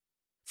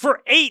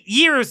 for 8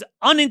 years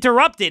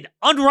uninterrupted,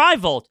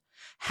 unrivaled.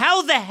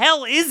 How the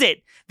hell is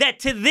it that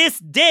to this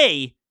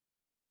day,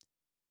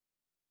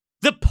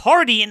 the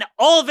party and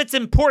all of its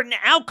important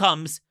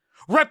outcomes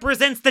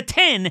represents the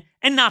 10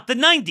 and not the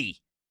 90?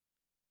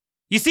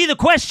 You see the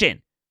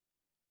question?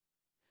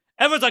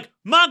 Everyone's like,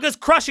 MAGA's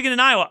crushing it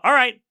in Iowa. All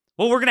right,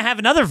 well, we're going to have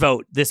another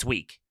vote this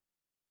week.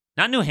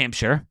 Not New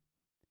Hampshire.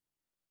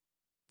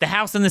 The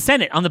House and the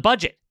Senate on the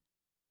budget.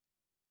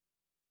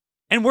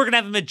 And we're going to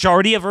have a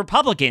majority of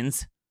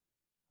Republicans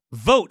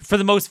vote for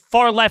the most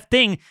far-left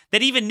thing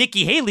that even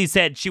Nikki Haley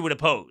said she would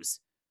oppose.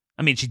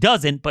 I mean, she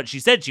doesn't, but she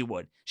said she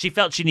would. She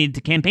felt she needed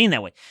to campaign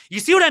that way. You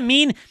see what I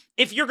mean?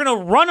 If you're going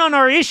to run on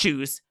our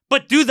issues,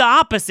 but do the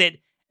opposite,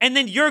 and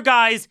then your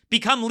guys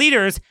become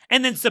leaders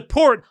and then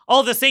support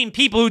all the same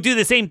people who do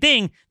the same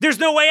thing, there's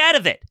no way out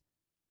of it.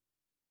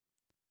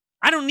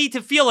 I don't need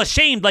to feel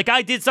ashamed like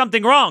I did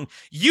something wrong.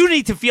 You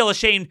need to feel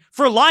ashamed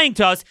for lying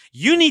to us.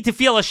 You need to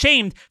feel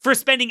ashamed for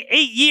spending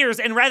 8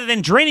 years and rather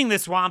than draining the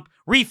swamp,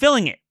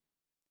 refilling it.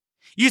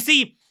 You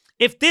see,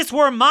 if this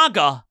were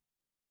MAGA,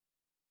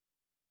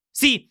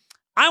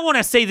 I want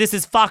to say this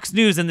is Fox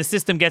News and the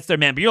system gets their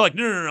man, but you're like,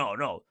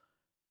 no.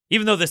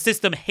 Even though the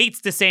system hates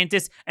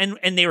DeSantis and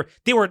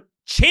they were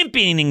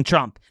championing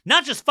Trump,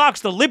 not just Fox,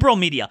 the liberal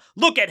media.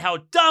 Look at how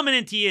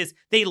dominant he is.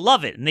 They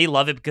love it, and they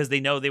love it because they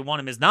know they want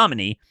him as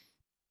nominee.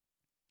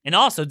 And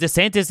also,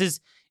 DeSantis is,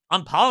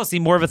 on policy,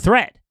 more of a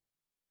threat.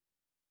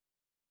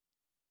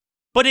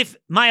 But if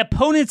my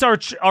opponents are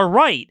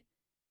right,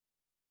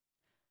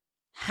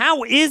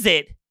 how is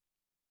it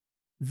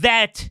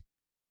that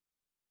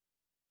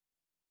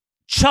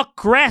Chuck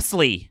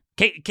Grassley,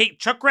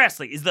 Chuck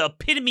Grassley is the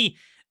epitome.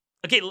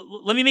 Okay,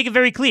 let me make it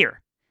very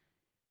clear.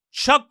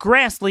 Chuck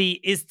Grassley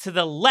is to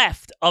the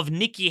left of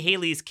Nikki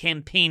Haley's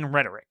campaign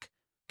rhetoric.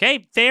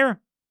 Okay,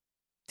 fair?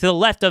 To the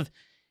left of,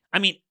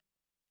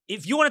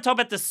 if you want to talk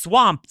about the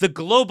swamp, the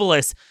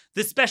globalists,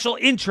 the special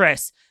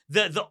interests,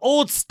 the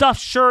old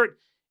stuffed shirt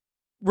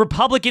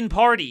Republican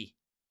Party,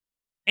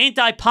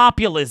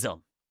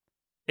 anti-populism,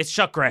 it's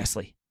Chuck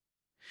Grassley.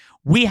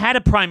 We had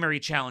a primary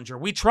challenger.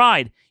 We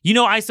tried.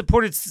 I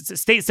supported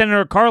State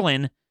Senator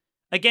Carlin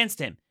against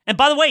him. And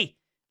by the way,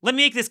 let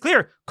me make this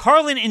clear.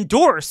 Carlin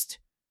endorsed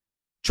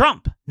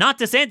Trump, not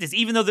DeSantis,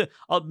 even though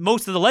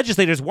most of the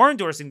legislators were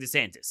endorsing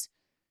DeSantis.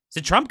 It's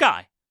a Trump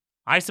guy.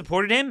 I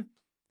supported him.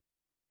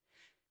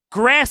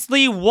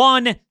 Grassley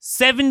won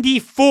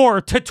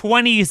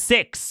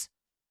 74-26.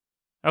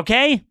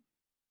 Okay?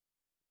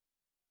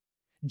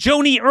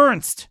 Joni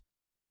Ernst,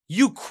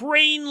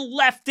 Ukraine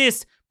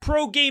leftist,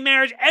 pro-gay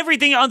marriage,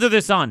 everything under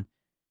the sun.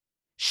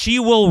 She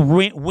will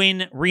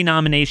win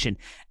renomination.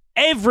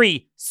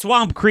 Every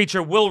swamp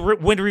creature will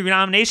win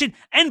renomination.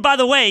 And by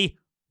the way,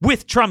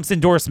 with Trump's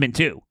endorsement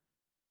too.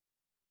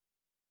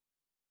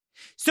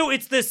 So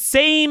it's the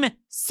same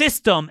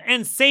system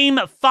and same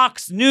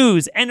Fox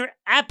News and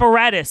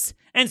apparatus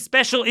and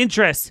special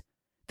interests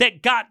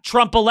that got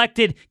Trump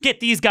elected,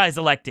 get these guys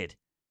elected.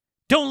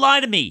 Don't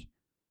lie to me.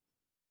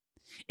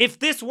 If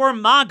this were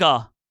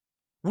MAGA,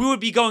 we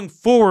would be going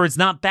forwards,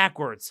 not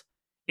backwards,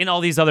 in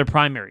all these other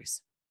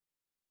primaries.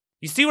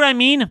 You see what I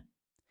mean?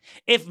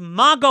 If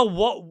MAGA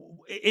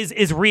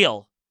is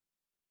real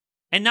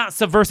and not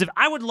subversive,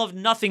 I would love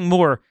nothing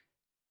more.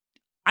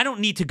 I don't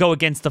need to go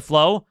against the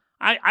flow.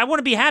 I want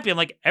to be happy. I'm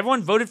like,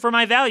 everyone voted for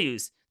my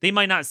values. They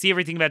might not see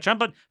everything about Trump,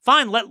 but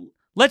fine,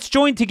 let's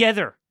join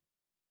together.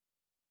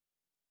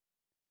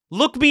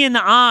 Look me in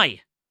the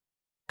eye,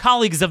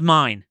 colleagues of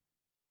mine.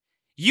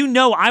 You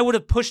know I would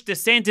have pushed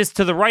DeSantis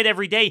to the right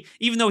every day,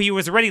 even though he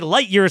was already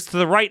light years to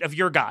the right of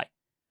your guy.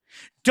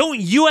 Don't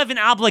you have an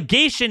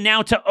obligation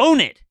now to own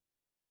it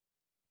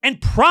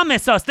and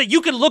promise us that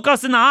you can look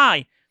us in the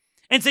eye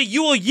and say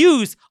you will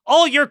use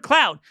all your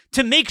clout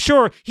to make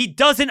sure he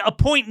doesn't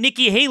appoint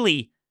Nikki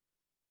Haley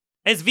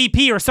as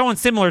VP or someone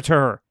similar to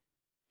her.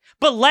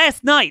 But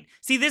last night,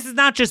 see, this is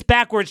not just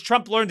backwards.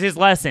 Trump learned his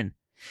lesson.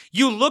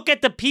 You look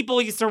at the people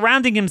he's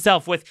surrounding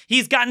himself with,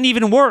 he's gotten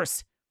even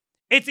worse.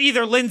 It's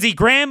either Lindsey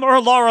Graham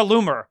or Laura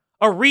Loomer,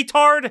 a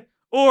retard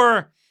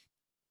or,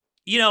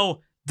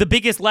 the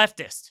biggest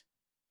leftist.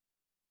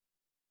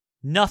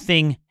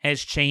 Nothing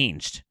has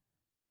changed.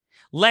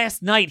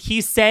 Last night, he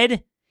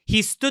said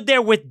he stood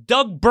there with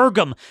Doug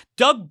Burgum.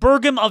 Doug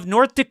Burgum of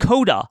North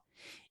Dakota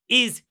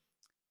is,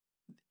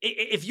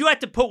 if you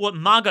had to put what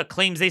MAGA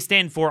claims they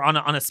stand for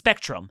on a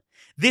spectrum,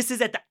 this is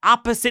at the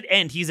opposite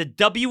end. He's a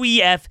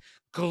WEF,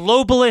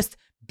 globalist,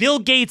 Bill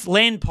Gates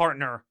land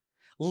partner,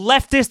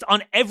 leftist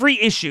on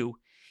every issue.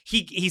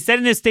 He said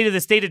in his State of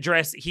the State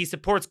address he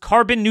supports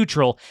carbon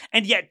neutral,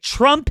 and yet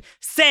Trump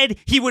said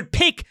he would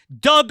pick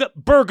Doug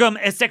Burgum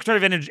as Secretary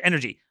of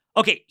Energy.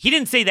 Okay, he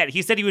didn't say that.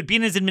 He said he would be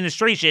in his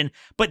administration,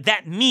 but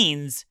that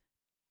means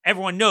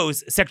everyone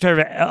knows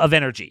Secretary of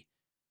Energy.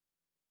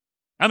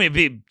 It'd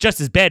be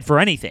just as bad for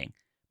anything,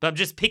 but I'm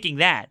just picking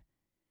that.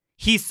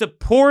 He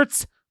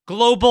supports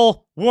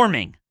global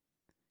warming.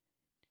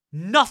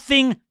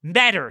 Nothing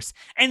matters.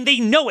 And they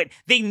know it.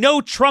 They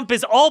know Trump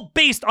is all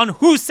based on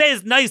who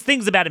says nice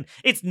things about him.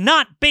 It's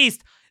not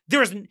based.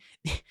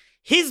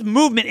 His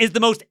movement is the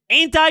most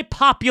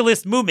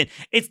anti-populist movement.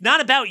 It's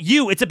not about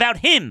you. It's about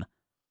him.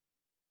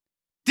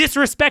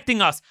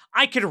 Disrespecting us.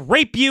 I could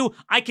rape you.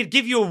 I could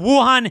give you a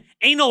Wuhan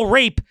anal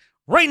rape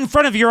right in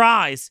front of your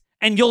eyes,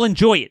 and you'll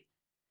enjoy it.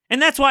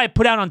 And that's why I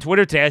put out on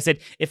Twitter today, I said,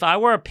 if I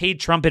were a paid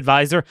Trump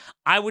advisor,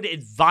 I would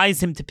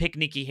advise him to pick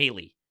Nikki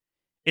Haley.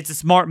 It's a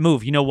smart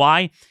move. You know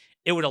why?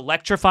 It would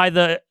electrify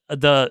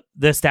the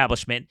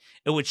establishment.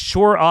 It would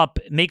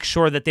make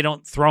sure that they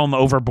don't throw him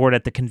overboard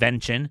at the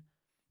convention,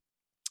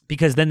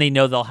 because then they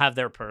know they'll have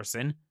their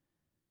person.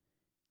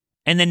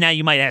 And then now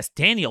you might ask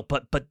Daniel,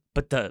 but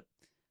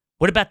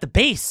what about the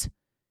base?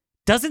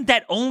 Doesn't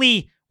that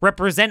only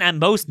represent at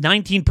most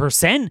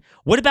 19%?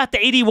 What about the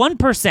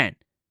 81%?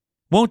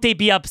 Won't they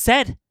be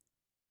upset?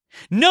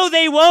 No,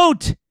 they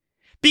won't,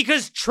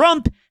 because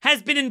Trump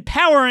has been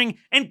empowering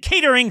and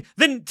catering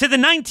to the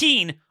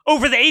 19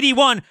 over the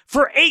 81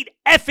 for 8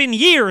 effing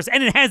years,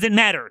 and it hasn't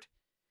mattered.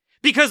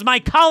 Because my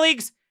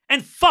colleagues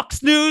and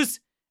Fox News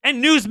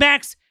and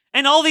Newsmax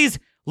and all these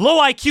low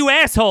IQ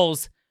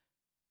assholes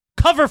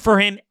cover for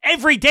him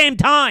every damn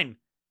time.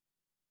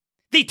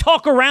 They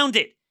talk around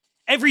it.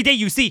 Every day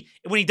you see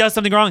when he does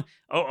something wrong,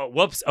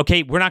 whoops,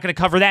 okay, we're not going to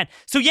cover that.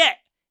 So yeah,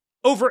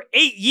 over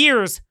 8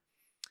 years,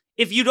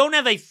 if you don't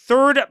have a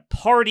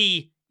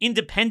third-party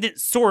independent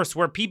source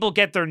where people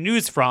get their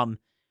news from,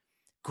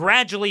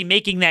 gradually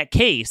making that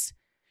case,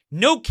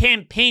 no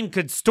campaign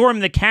could storm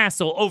the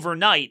castle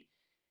overnight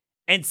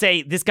and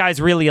say, this guy's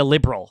really a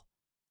liberal.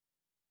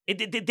 They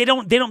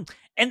don't,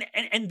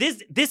 and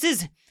this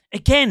is,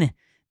 again,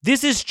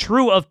 this is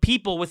true of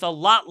people with a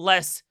lot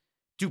less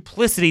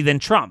duplicity than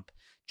Trump.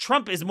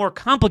 Trump is more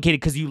complicated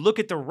because you look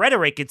at the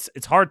rhetoric,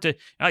 it's hard to,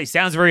 he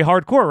sounds very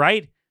hardcore,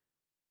 right?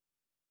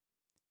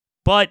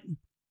 But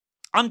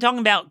I'm talking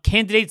about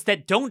candidates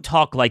that don't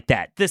talk like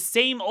that. The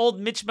same old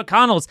Mitch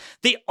McConnells,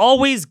 they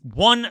always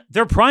won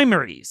their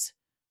primaries.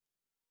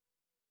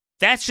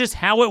 That's just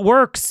how it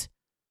works.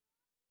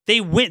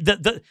 They win.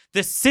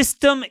 The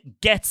system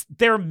gets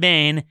their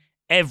man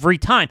every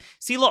time.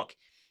 See, look,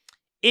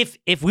 if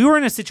we were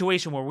in a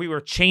situation where we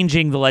were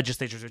changing the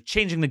legislatures, or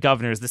changing the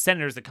governors, the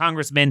senators, the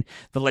congressmen,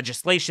 the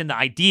legislation, the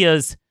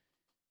ideas,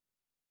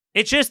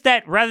 it's just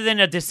that rather than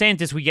a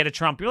DeSantis, we get a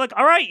Trump. You're like,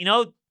 all right,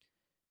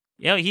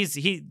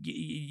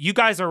 you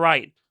guys are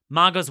right.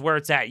 MAGA's where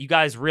it's at. You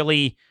guys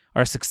really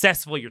are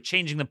successful. You're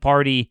changing the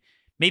party.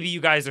 Maybe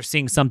you guys are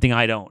seeing something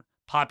I don't.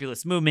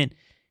 Populist movement.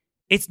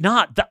 It's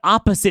not. The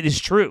opposite is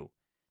true.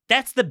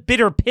 That's the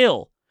bitter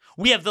pill.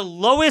 We have the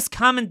lowest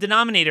common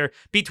denominator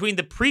between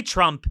the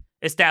pre-Trump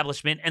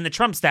establishment and the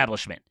Trump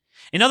establishment.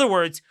 In other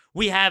words,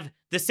 we have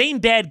the same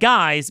bad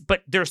guys,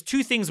 but there's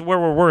two things where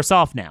we're worse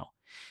off now.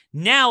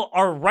 Now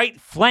our right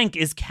flank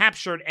is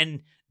captured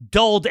and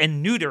dulled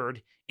and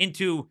neutered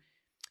into,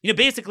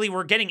 basically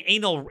we're getting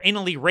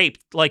anally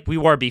raped like we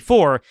were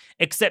before,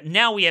 except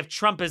now we have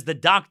Trump as the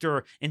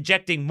doctor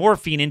injecting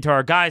morphine into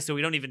our guys so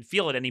we don't even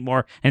feel it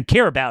anymore and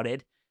care about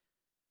it.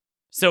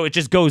 So it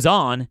just goes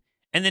on.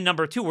 And then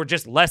number two, we're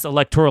just less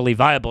electorally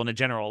viable in a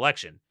general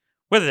election.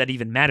 Whether that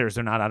even matters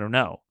or not, I don't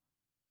know.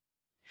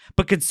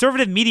 But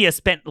conservative media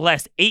spent the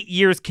last 8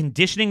 years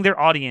conditioning their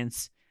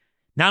audience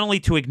not only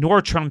to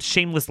ignore Trump's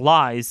shameless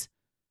lies,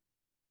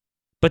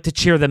 but to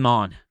cheer them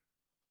on.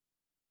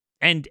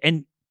 And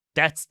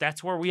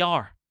that's where we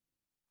are.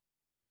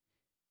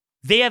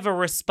 They have a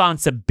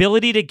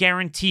responsibility to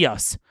guarantee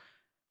us,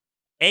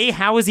 A,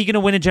 how is he going to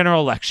win a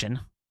general election?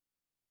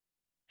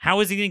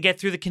 How is he going to get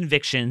through the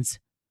convictions?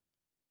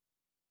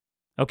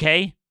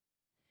 Okay?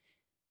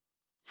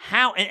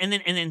 How, and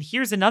then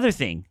here's another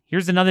thing.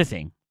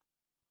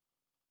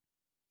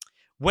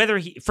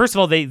 Whether first of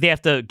all, they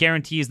have to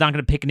guarantee he's not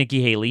going to pick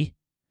Nikki Haley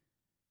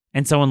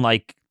and someone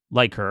like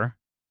her.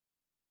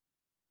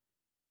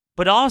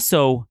 But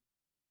also,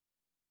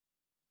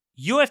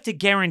 you have to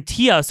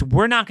guarantee us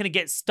we're not going to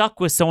get stuck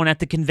with someone at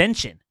the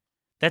convention.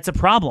 That's a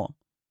problem.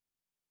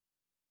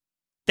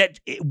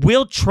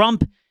 Will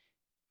Trump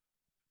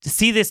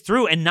see this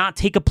through and not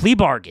take a plea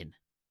bargain?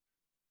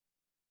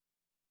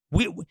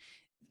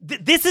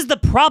 This is the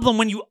problem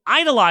when you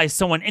idolize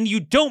someone and you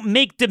don't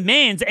make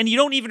demands and you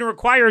don't even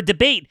require a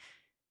debate.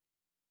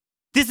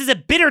 This is a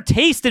bitter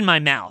taste in my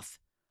mouth.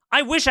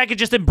 I wish I could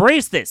just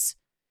embrace this.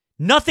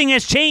 Nothing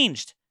has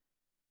changed.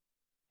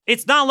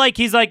 It's not like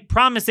he's like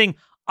promising,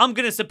 I'm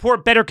going to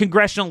support better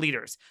congressional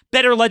leaders,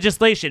 better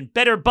legislation,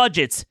 better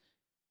budgets,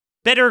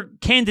 better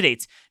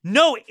candidates.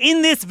 No,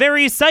 in this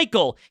very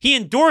cycle, he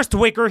endorsed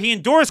Wicker, he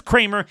endorsed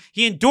Kramer,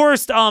 he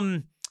endorsed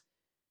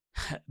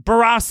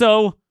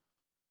Barrasso,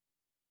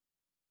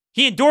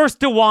 he endorsed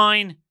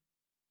DeWine,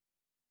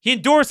 he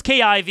endorsed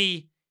Kay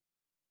Ivey,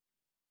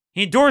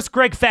 he endorsed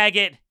Greg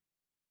Faggett.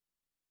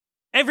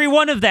 Every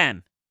one of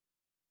them.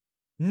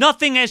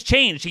 Nothing has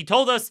changed. He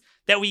told us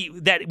that we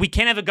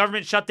can't have a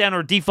government shutdown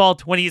or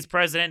default when he's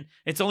president.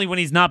 It's only when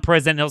he's not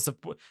president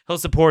he'll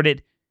support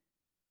it.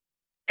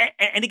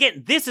 And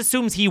again, this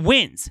assumes he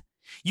wins.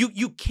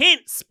 You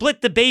can't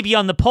split the baby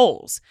on the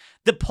polls.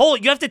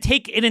 You have to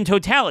take it in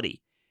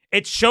totality.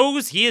 It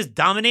shows he is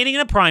dominating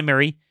in a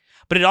primary,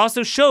 but it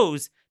also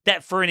shows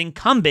that for an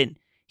incumbent,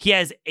 he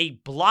has a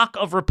block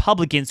of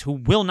Republicans who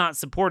will not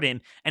support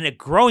him and a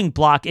growing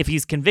block if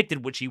he's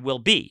convicted, which he will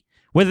be.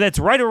 Whether that's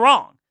right or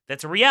wrong,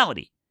 that's a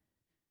reality.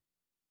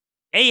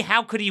 A,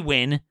 how could he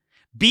win?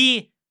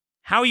 B,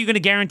 how are you going to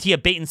guarantee a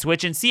bait and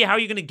switch? And C, how are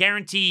you going to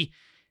guarantee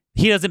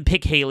he doesn't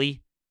pick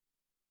Haley?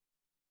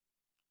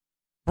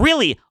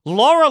 Really,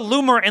 Laura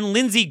Loomer and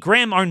Lindsey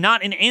Graham are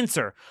not an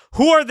answer.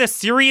 Who are the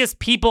serious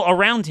people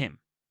around him?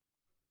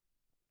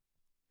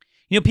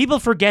 People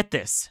forget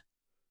this.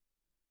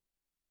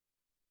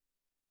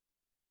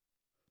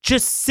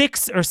 Just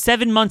 6 or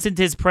 7 months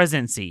into his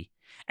presidency,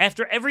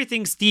 after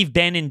everything Steve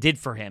Bannon did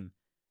for him,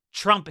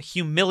 Trump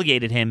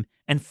humiliated him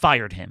and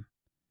fired him.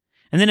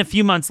 And then a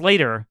few months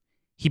later,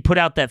 he put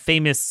out that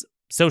famous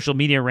social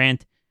media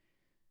rant.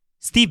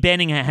 Steve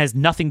Bannon has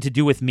nothing to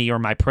do with me or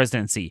my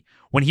presidency.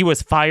 When he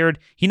was fired,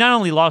 he not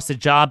only lost his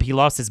job, he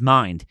lost his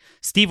mind.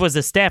 Steve was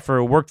a staffer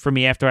who worked for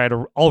me after I had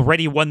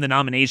already won the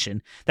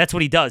nomination. That's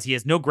what he does. He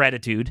has no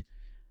gratitude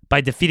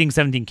by defeating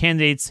 17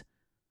 candidates.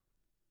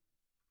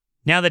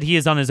 Now that he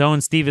is on his own,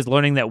 Steve is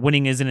learning that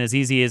winning isn't as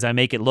easy as I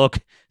make it look.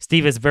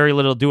 Steve has very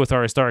little to do with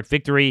our historic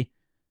victory.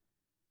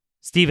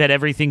 Steve had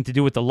everything to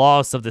do with the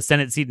loss of the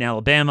Senate seat in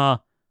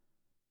Alabama.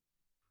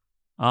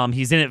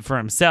 He's in it for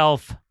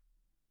himself.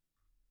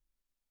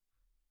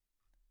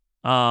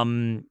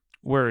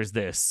 Where is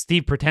this?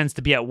 Steve pretends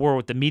to be at war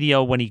with the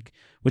media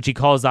which he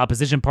calls the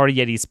opposition party,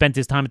 yet he spent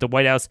his time at the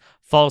White House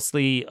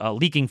falsely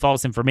leaking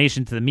false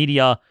information to the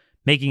media,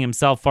 making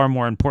himself far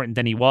more important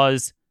than he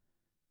was.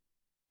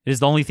 It is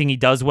the only thing he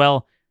does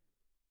well.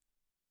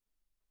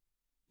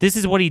 This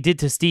is what he did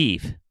to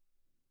Steve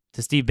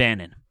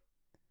Bannon.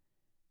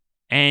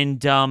 And,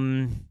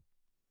 Bannon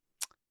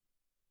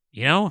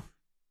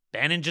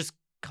just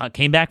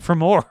came back for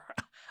more.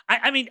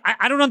 I mean,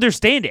 I don't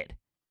understand it.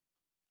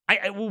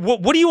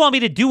 What do you want me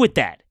to do with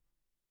that?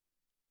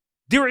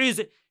 There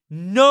is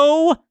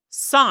no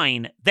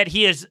sign that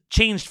he has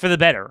changed for the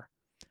better.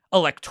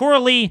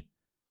 Electorally,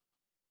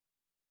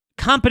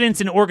 competence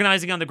in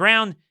organizing on the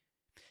ground.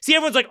 See,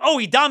 everyone's like, oh,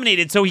 he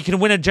dominated so he can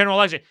win a general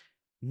election.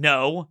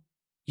 No,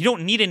 you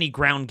don't need any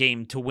ground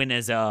game to win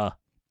as an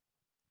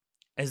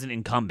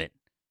incumbent.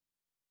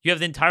 You have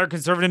the entire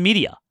conservative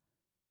media.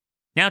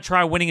 Now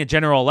try winning a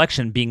general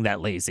election being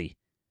that lazy.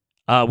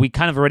 We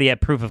kind of already have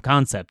proof of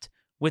concept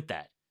with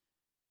that.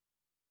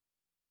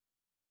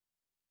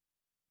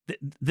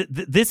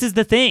 This is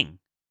the thing.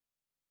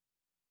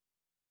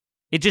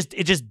 It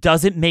just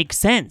doesn't make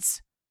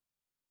sense.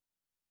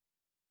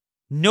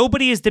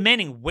 Nobody is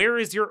demanding, where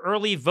is your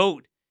early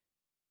vote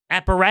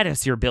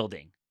apparatus you're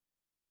building?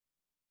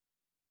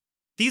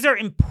 These are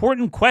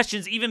important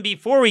questions even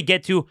before we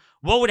get to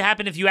what would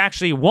happen if you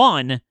actually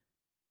won.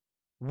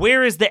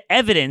 Where is the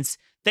evidence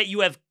that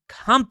you have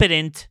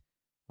competent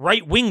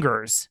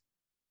right-wingers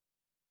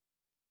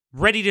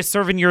ready to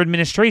serve in your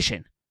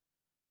administration?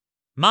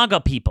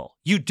 MAGA people,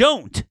 you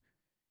don't.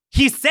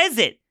 He says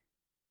it.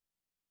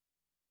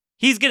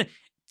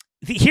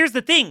 Here's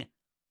the thing.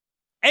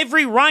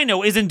 Every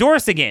rhino is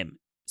endorsing him.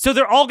 So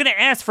they're all going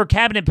to ask for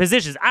cabinet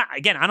positions.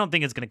 I don't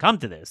think it's going to come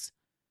to this.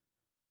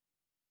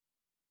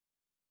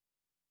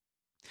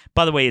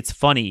 By the way, it's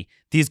funny.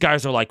 These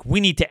guys are like, we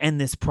need to end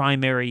this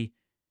primary.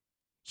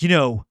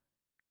 Biden,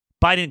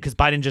 because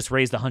Biden just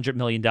raised $100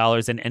 million.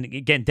 And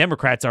again,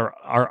 Democrats are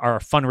a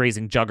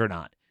fundraising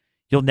juggernaut.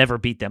 You'll never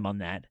beat them on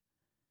that.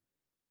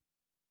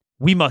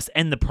 We must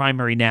end the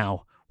primary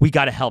now. We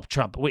got to help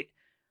Trump.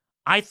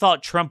 I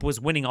thought Trump was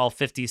winning all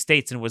 50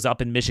 states and was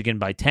up in Michigan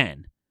by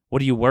 10.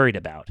 What are you worried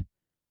about?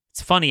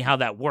 It's funny how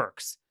that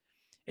works.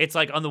 It's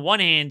like, on the one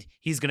hand,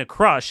 he's going to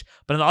crush,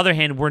 but on the other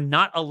hand, we're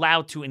not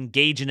allowed to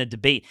engage in a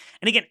debate.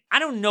 And again, I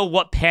don't know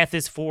what path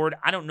is forward.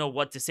 I don't know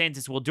what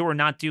DeSantis will do or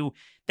not do.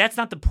 That's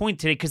not the point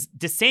today, because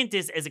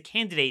DeSantis as a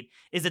candidate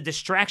is a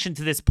distraction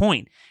to this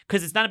point,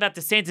 because it's not about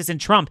DeSantis and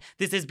Trump.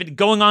 This has been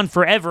going on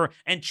forever,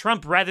 and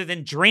Trump, rather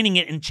than draining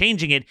it and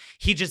changing it,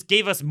 he just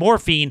gave us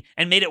morphine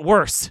and made it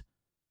worse.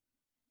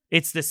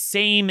 It's the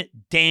same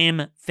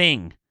damn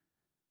thing.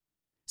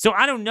 So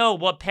I don't know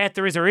what path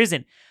there is or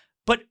isn't,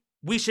 but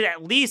we should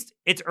at least,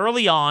 it's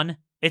early on,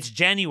 it's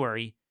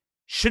January,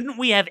 shouldn't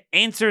we have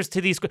answers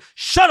to these questions?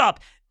 Shut up!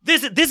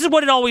 This is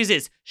what it always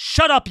is.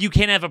 Shut up, you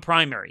can't have a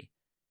primary.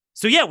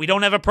 So yeah, we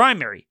don't have a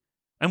primary,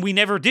 and we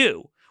never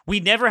do.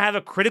 We never have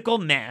a critical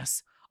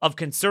mass of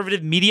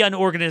conservative media and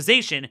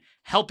organization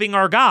helping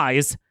our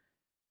guys.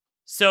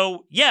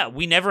 So yeah,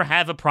 we never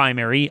have a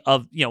primary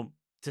of,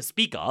 to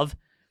speak of.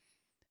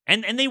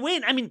 And they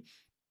win. I mean,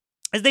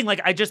 the thing, like,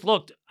 I just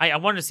looked. I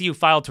wanted to see who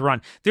filed to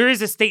run. There is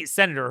a state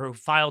senator who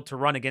filed to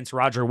run against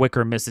Roger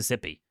Wicker in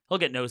Mississippi. He'll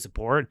get no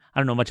support. I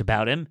don't know much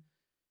about him.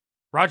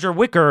 Roger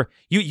Wicker,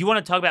 you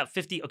want to talk about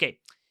 50? Okay.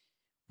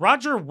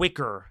 Roger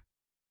Wicker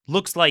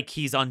looks like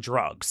he's on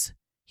drugs.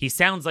 He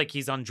sounds like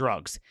he's on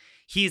drugs.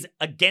 He's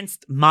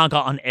against MAGA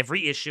on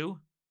every issue,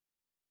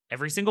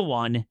 every single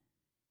one.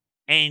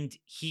 And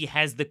he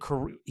has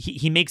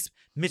he makes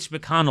Mitch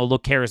McConnell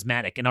look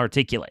charismatic and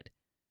articulate.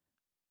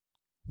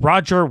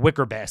 Roger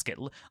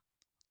Wickerbasket.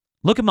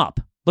 Look him up.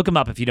 Look him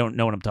up if you don't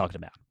know what I'm talking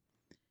about.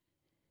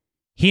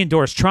 He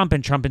endorsed Trump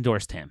and Trump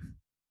endorsed him.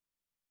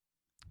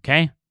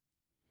 Okay?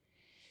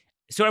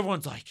 So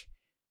everyone's like,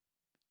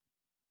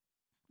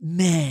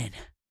 man,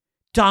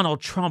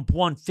 Donald Trump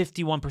won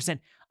 51%.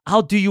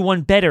 I'll do you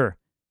one better.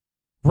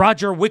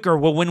 Roger Wicker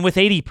will win with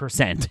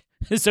 80%.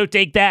 So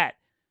take that.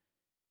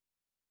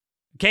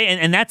 Okay,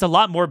 and that's a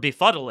lot more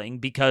befuddling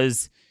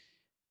because,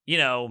 you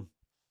know,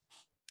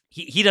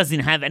 he doesn't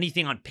have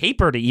anything on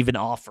paper to even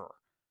offer.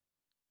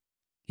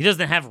 He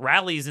doesn't have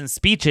rallies and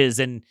speeches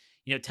and,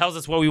 you know, tells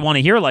us what we want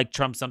to hear like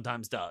Trump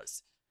sometimes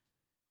does.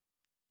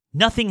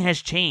 Nothing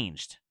has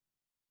changed.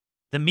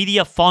 The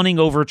media fawning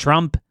over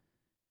Trump.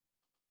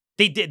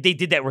 They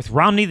did that with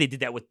Romney. They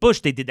did that with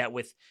Bush. They did that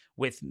with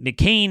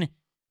McCain.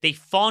 They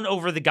fawn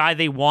over the guy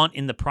they want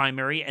in the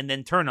primary and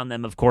then turn on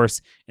them, of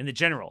course, in the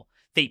general.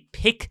 They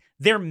pick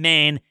their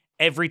man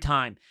every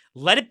time.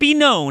 Let it be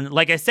known,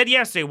 like I said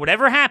yesterday,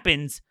 whatever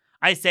happens,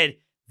 I said,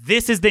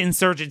 this is the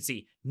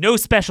insurgency. No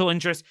special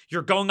interest.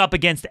 You're going up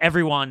against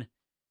everyone.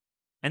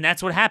 And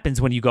that's what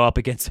happens when you go up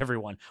against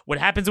everyone. What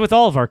happens with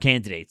all of our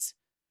candidates.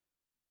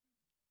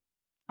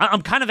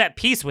 I'm kind of at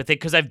peace with it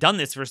because I've done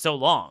this for so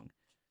long.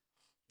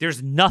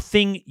 There's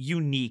nothing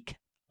unique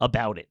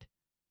about it.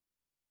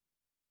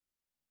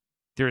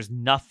 There's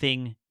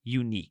nothing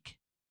unique.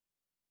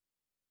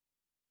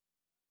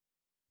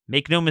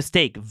 Make no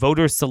mistake,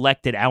 voters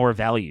selected our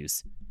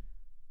values,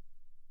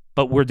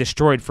 but we're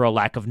destroyed for a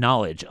lack of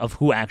knowledge of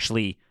who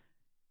actually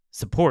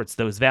supports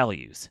those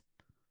values.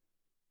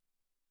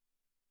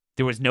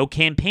 There was no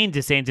campaign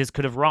DeSantis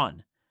could have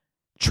run.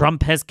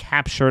 Trump has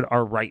captured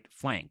our right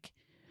flank.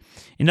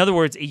 In other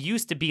words, it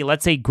used to be,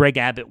 let's say Greg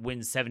Abbott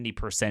wins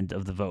 70%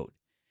 of the vote.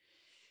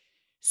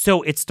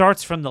 So it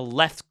starts from the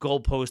left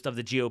goalpost of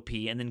the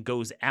GOP and then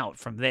goes out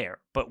from there.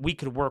 But we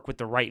could work with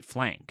the right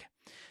flank.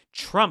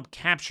 Trump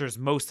captures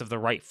most of the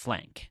right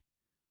flank.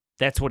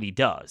 That's what he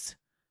does.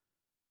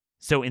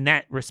 So in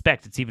that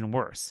respect, it's even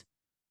worse.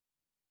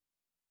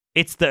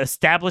 It's the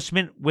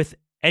establishment with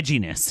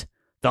edginess.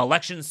 The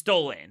election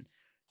stolen.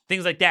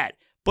 Things like that.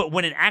 But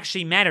when it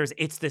actually matters,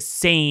 it's the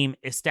same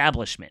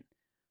establishment.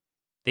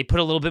 They put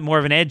a little bit more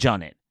of an edge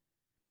on it.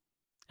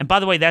 And by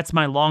the way, that's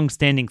my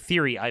long-standing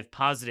theory I've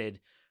posited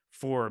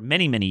for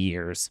many, many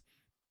years,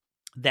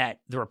 that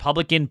the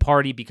Republican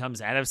Party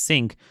becomes out of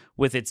sync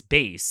with its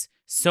base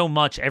so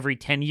much every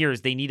 10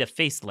 years they need a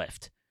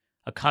facelift,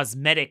 a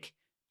cosmetic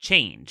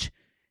change.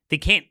 They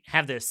can't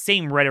have the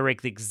same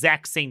rhetoric, the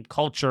exact same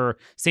culture,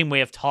 same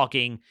way of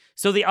talking,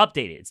 so they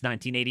update it. It's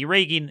 1980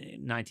 Reagan,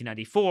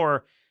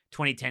 1994,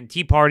 2010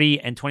 Tea Party,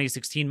 and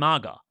 2016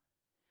 MAGA.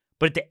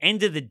 But at the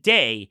end of the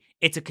day,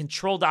 it's a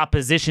controlled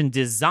opposition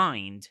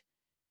designed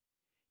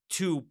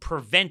to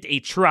prevent a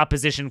true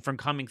opposition from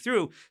coming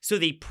through. So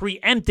they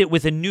preempt it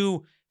with a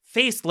new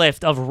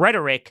facelift of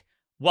rhetoric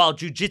while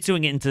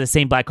jujitsuing it into the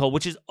same black hole,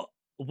 which is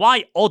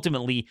why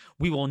ultimately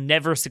we will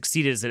never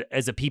succeed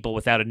as a people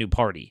without a new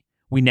party.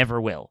 We never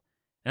will.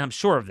 And I'm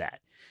sure of that.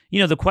 You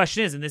know, the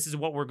question is, and this is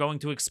what we're going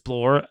to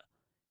explore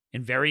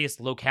in various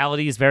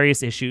localities,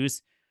 various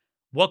issues,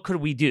 what could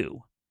we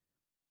do?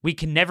 We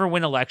can never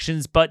win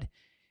elections, but,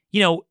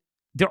 you know,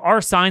 there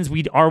are signs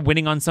we are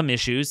winning on some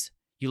issues.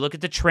 You look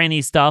at the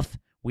tranny stuff,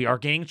 we are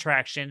gaining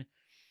traction.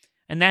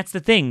 And that's the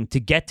thing, to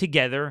get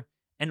together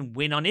and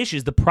win on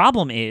issues. The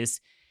problem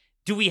is,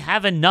 do we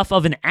have enough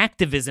of an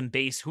activism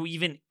base who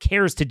even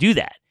cares to do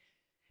that?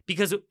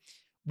 Because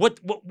what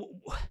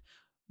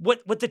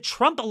the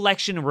Trump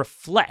election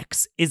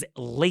reflects is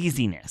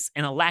laziness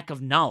and a lack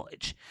of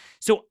knowledge.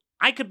 So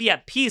I could be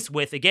at peace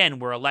with, again,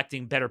 we're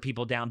electing better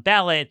people down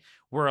ballot.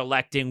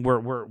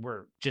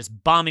 We're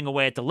just bombing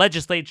away at the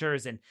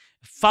legislatures and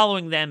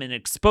following them and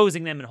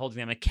exposing them and holding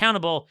them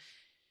accountable.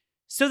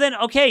 So then,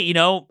 okay, you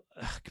know,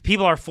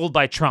 people are fooled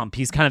by Trump.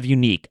 He's kind of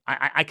unique.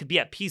 I could be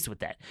at peace with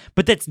that.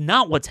 But that's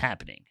not what's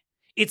happening.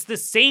 It's the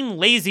same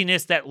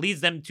laziness that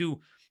leads them to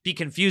be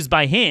confused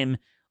by him,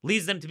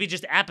 leads them to be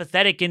just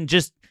apathetic and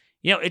just,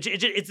 you know,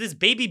 it's this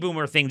baby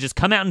boomer thing. Just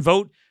come out and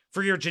vote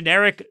for your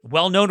generic,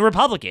 well-known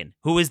Republican.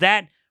 Who is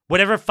that?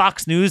 Whatever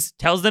Fox News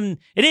tells them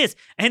it is.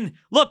 And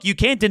look, you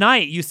can't deny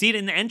it. You see it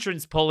in the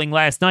entrance polling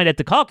last night at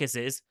the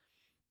caucuses.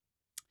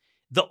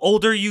 The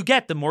older you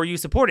get, the more you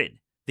support it.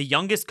 The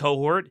youngest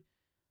cohort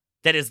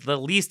that is the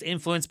least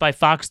influenced by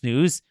Fox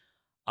News.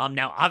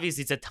 Now,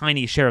 obviously, it's a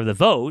tiny share of the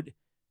vote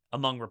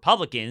among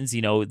Republicans.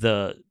 You know,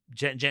 the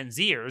Gen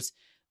Zers,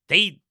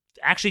 they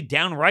actually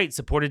downright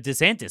supported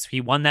DeSantis.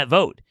 He won that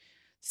vote.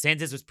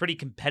 DeSantis was pretty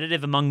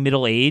competitive among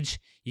middle age.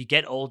 You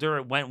get older,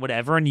 it went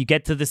whatever, and you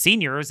get to the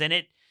seniors, and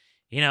it,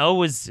 you know,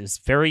 was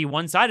very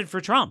one-sided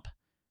for Trump.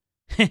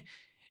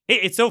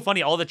 It's so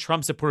funny. All the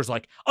Trump supporters are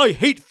like, I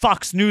hate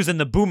Fox News and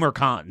the boomer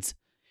cons.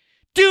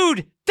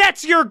 Dude,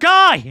 that's your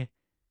guy.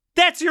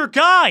 That's your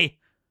guy.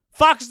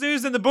 Fox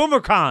News and the boomer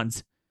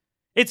cons.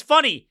 It's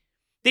funny.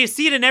 They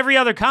see it in every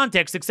other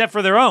context except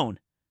for their own.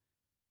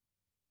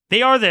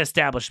 They are the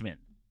establishment.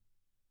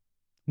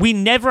 We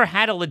never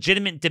had a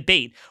legitimate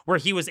debate where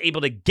he was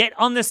able to get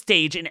on the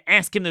stage and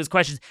ask him those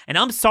questions. And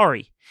I'm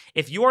sorry,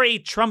 if you're a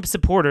Trump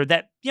supporter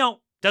that, you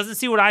know, doesn't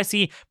see what I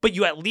see, but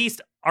you at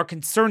least are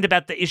concerned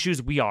about the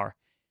issues we are,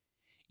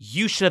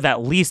 you should have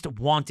at least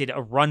wanted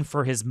a run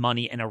for his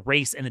money and a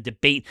race and a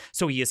debate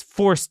so he is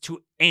forced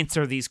to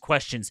answer these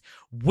questions.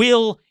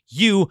 Will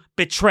you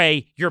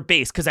betray your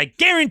base? Because I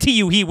guarantee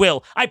you he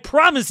will. I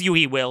promise you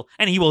he will,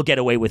 and he will get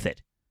away with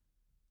it.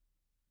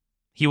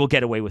 He will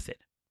get away with it.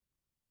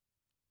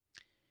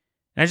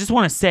 And I just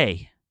want to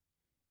say,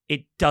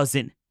 it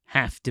doesn't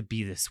have to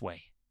be this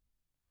way.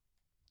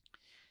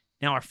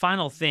 Now, our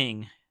final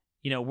thing,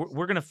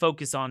 we're going to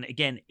focus on,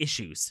 again,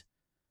 issues.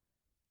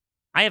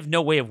 I have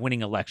no way of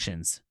winning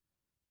elections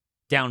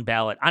down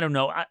ballot. I don't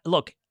know.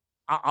 Look,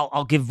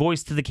 I'll give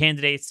voice to the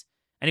candidates,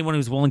 anyone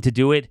who's willing to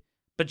do it,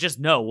 but just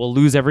know we'll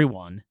lose every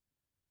one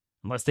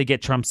unless they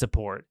get Trump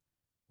support,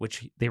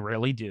 which they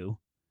rarely do.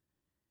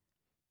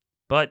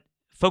 But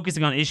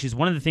focusing on issues,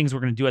 one of the things we're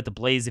going to do at the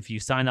Blaze, if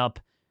you sign up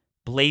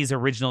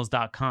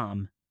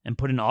blazeoriginals.com and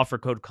put in offer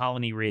code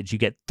Colony Ridge, you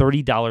get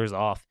 $30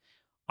 off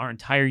our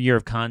entire year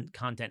of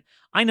content.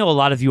 I know a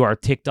lot of you are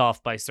ticked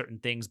off by certain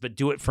things, but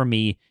do it for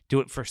me. Do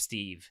it for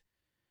Steve.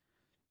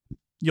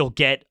 You'll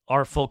get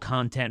our full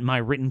content, my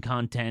written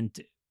content,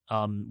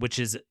 which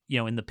is,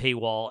 in the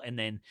paywall, and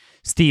then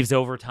Steve's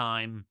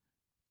overtime,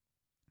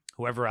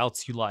 whoever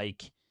else you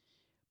like.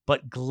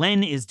 But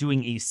Glenn is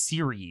doing a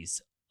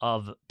series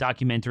of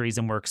documentaries,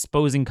 and we're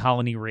exposing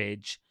Colony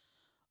Ridge.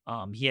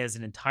 He has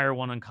an entire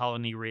one on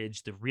Colony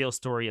Ridge, the real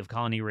story of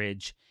Colony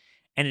Ridge.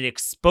 And it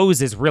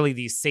exposes really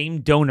these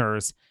same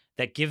donors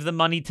that give the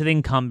money to the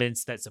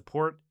incumbents, that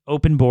support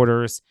open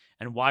borders,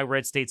 and why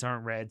red states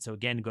aren't red. So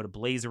again, go to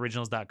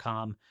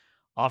blazeoriginals.com,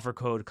 offer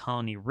code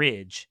Colony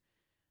Ridge.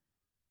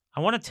 I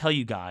want to tell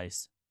you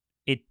guys,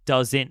 it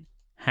doesn't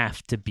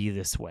have to be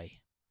this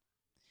way.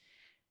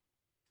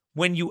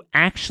 When you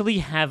actually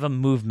have a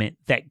movement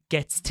that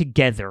gets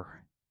together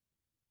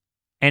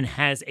and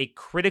has a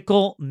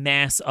critical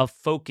mass of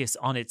focus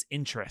on its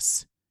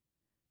interests,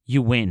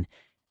 you win.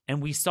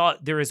 And we saw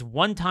there is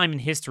one time in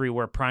history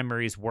where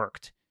primaries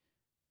worked.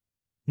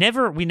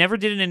 We never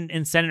did it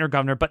in Senate or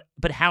governor,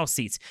 but House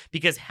seats,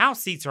 because House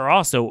seats are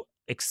also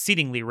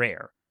exceedingly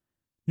rare.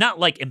 Not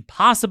like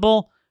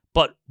impossible,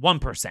 but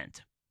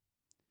 1%.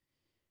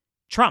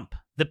 Trump,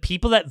 the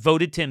people that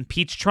voted to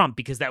impeach Trump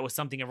because that was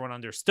something everyone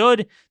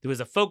understood, there was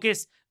a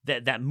focus,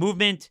 that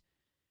movement.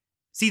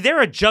 See,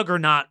 they're a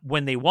juggernaut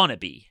when they want to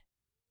be.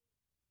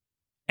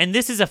 And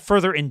this is a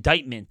further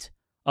indictment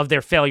of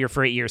their failure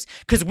for 8 years.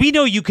 Because we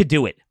know you could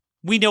do it.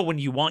 We know when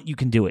you want, you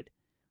can do it.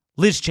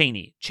 Liz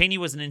Cheney. Cheney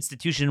was an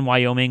institution in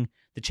Wyoming,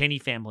 the Cheney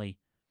family.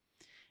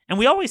 And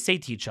we always say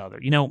to each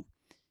other,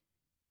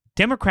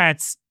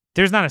 Democrats,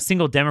 there's not a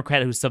single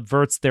Democrat who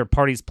subverts their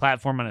party's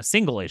platform on a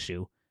single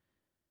issue.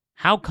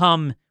 How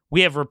come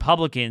we have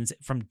Republicans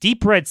from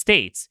deep red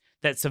states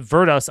that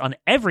subvert us on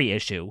every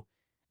issue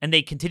and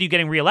they continue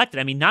getting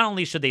reelected? I mean, not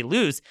only should they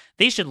lose,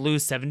 they should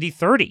lose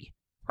 70-30,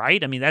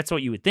 right? I mean, that's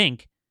what you would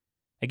think.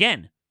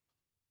 Again,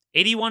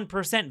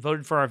 81%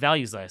 voted for our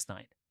values last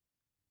night.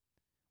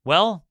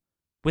 Well,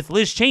 with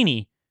Liz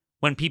Cheney,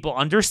 when people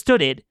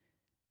understood it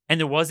and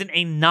there wasn't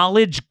a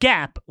knowledge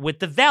gap with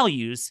the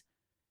values,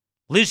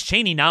 Liz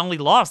Cheney not only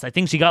lost, I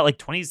think she got like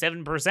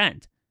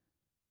 27%.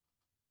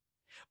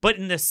 But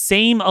in the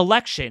same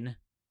election,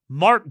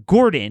 Mark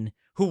Gordon,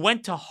 who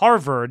went to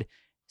Harvard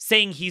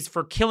saying he's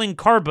for killing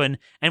carbon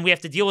and we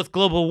have to deal with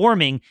global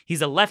warming,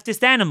 he's a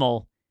leftist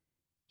animal,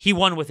 he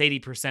won with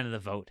 80% of the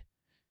vote.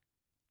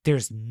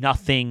 There's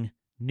nothing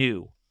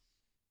new.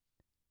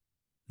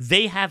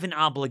 They have an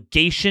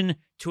obligation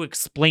to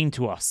explain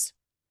to us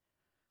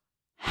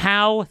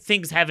how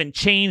things haven't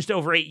changed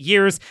over 8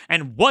 years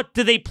and what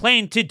do they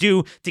plan to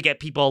do to get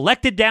people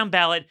elected down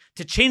ballot,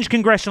 to change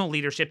congressional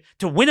leadership,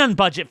 to win on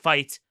budget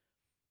fights,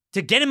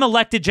 to get him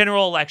elected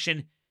general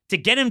election, to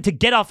get him to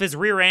get off his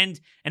rear end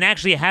and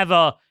actually have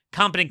a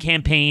competent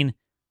campaign.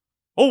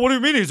 Oh, what do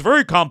you mean? He's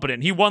very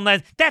competent. He won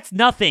last. That's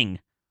nothing.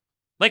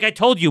 Like I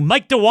told you,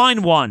 Mike DeWine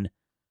won.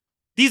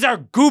 These are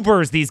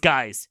goobers, these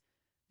guys.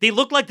 They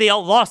look like they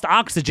all lost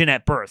oxygen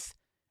at birth,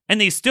 and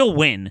they still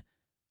win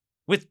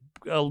with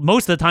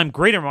most of the time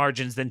greater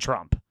margins than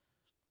Trump.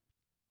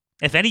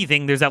 If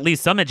anything, there's at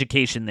least some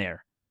education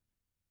there.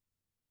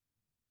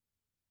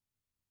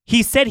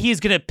 He said he's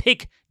going to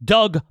pick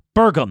Doug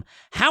Burgum.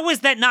 How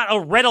is that not a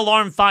red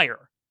alarm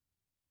fire?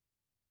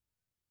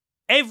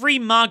 Every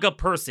MAGA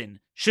person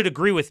should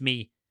agree with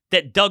me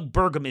that Doug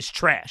Burgum is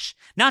trash.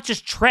 Not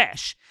just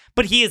trash,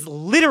 but he is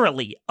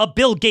literally a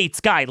Bill Gates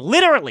guy.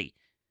 Literally.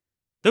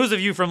 Those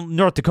of you from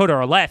North Dakota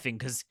are laughing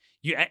because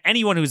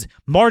anyone who's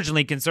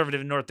marginally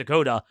conservative in North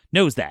Dakota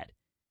knows that.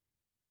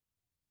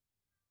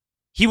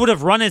 He would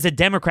have run as a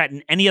Democrat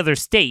in any other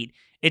state.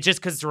 It's just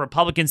because it's a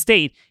Republican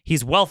state.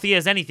 He's wealthy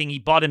as anything. He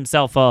bought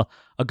himself a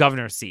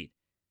governor's seat.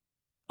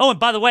 Oh, and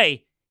by the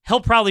way, he'll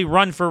probably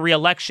run for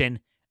re-election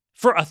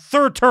for a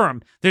third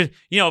term. There's,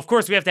 of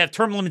course, we have to have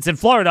term limits in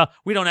Florida.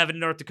 We don't have it in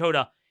North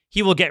Dakota.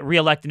 He will get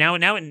reelected now.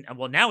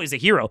 Now he's a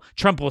hero.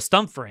 Trump will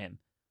stump for him.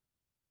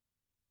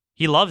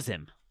 He loves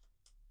him.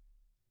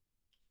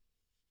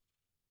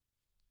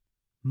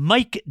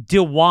 Mike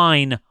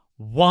DeWine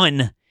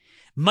won.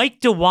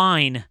 Mike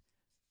DeWine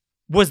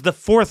was the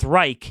Fourth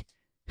Reich.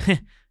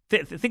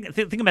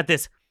 Think about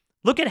this.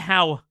 Look at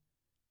how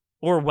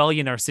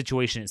Orwellian our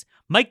situation is.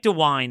 Mike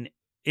DeWine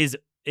is,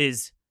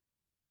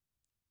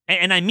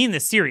 and I mean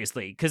this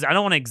seriously because I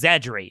don't want to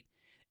exaggerate.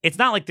 It's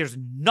not like there's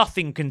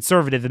nothing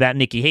conservative about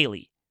Nikki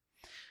Haley.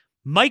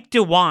 Mike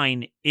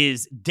DeWine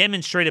is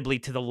demonstrably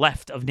to the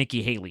left of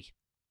Nikki Haley.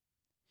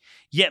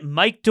 Yet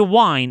Mike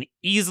DeWine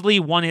easily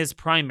won his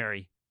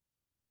primary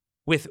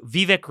with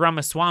Vivek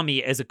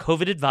Ramaswamy as a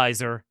COVID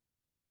advisor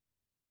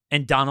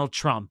and Donald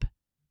Trump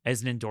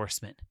as an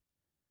endorsement.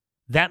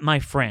 That, my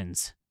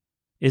friends,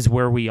 is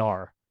where we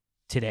are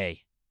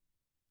today.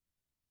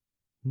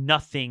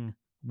 Nothing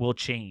will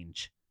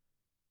change.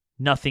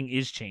 Nothing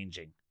is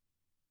changing.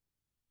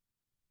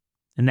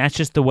 And that's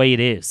just the way it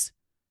is.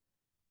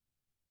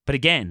 But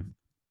again,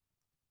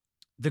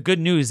 the good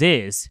news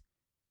is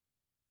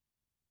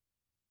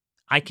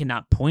I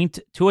cannot point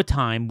to a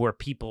time where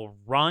people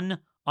run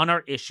on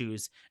our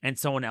issues and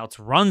someone else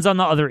runs on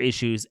the other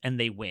issues and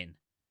they win.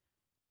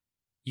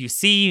 You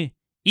see,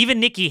 even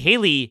Nikki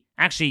Haley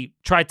actually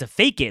tried to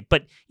fake it,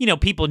 but,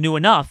 people knew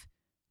enough,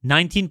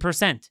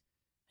 19%.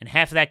 And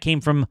half of that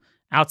came from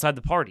outside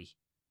the party.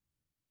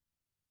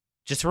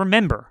 Just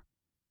remember,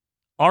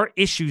 our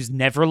issues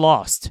never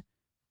lost.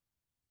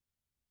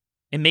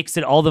 It makes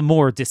it all the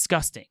more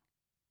disgusting.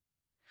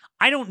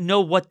 I don't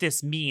know what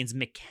this means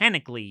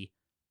mechanically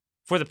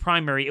for the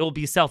primary. It will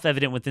be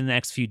self-evident within the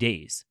next few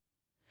days.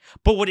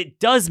 But what it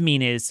does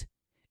mean is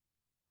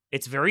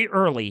it's very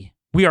early.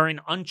 We are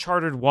in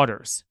uncharted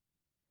waters.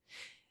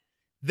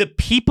 The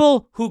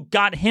people who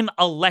got him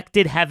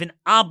elected have an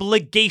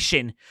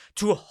obligation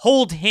to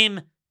hold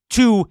him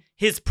to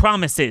his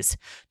promises,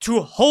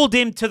 to hold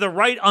him to the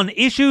right on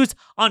issues,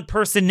 on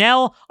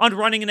personnel, on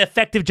running an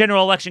effective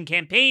general election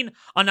campaign,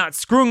 on not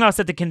screwing us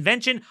at the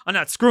convention, on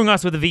not screwing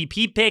us with a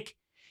VP pick.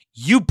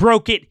 You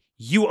broke it.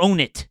 You own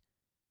it.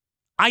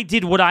 I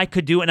did what I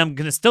could do, and I'm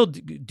going to still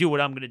do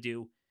what I'm going to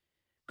do.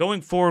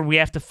 Going forward, we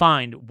have to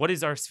find what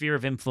is our sphere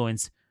of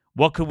influence.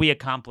 What could we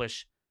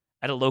accomplish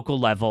at a local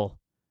level?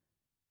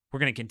 We're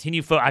going to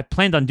continue. I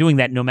planned on doing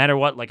that no matter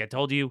what. Like I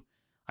told you,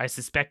 I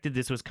suspected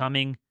this was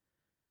coming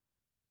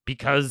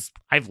because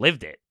I've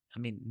lived it. I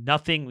mean,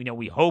 nothing,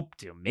 we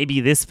hoped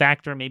maybe this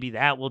factor, maybe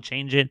that will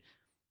change it.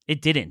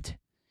 It didn't.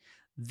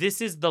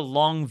 This is the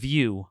long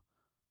view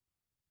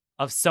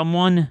of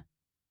someone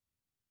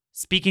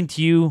speaking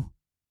to you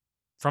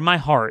from my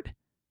heart.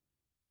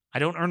 I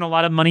don't earn a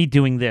lot of money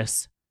doing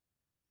this.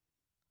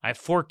 I have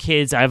 4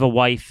 kids. I have a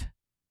wife.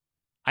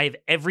 I have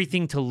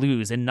everything to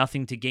lose and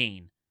nothing to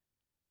gain.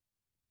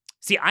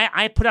 See,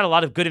 I put out a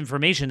lot of good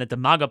information that the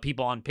MAGA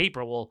people on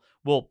paper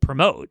will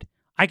promote.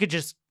 I could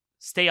just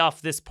stay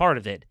off this part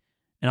of it,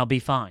 and I'll be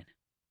fine.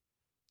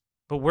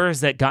 But where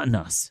has that gotten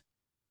us?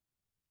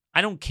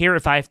 I don't care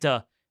if I have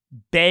to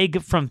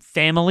beg from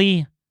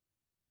family,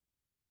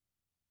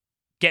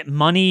 get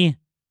money,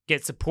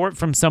 get support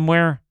from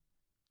somewhere.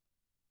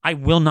 I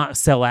will not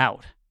sell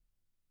out.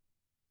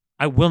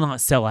 I will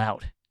not sell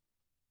out.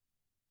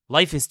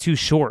 Life is too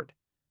short.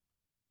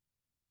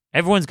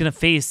 Everyone's going to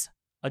face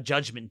a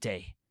judgment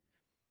day.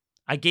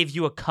 I gave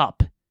you a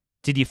cup.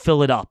 Did you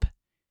fill it up?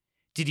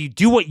 Did you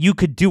do what you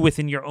could do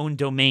within your own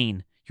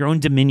domain, your own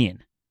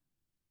dominion?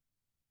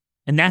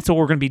 And that's what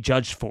we're going to be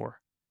judged for.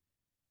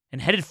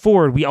 And headed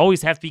forward, we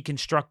always have to be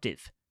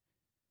constructive.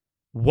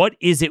 What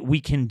is it we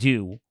can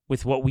do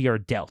with what we are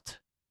dealt?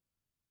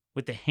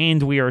 With the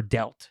hand we are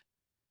dealt?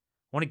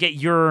 I want to get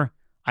your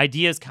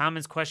ideas,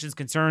 comments, questions,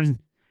 concerns.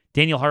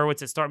 Daniel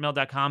Horowitz at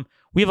startmail.com.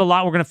 We have a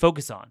lot we're going to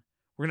focus on.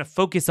 We're going to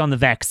focus on the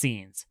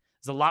vaccines.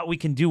 There's a lot we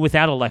can do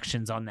without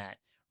elections on that,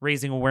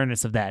 raising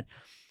awareness of that.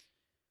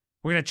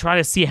 We're going to try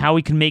to see how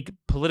we can make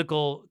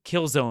political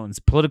kill zone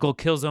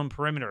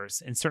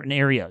perimeters in certain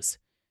areas.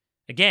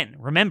 Again,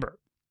 remember,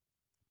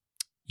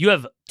 you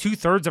have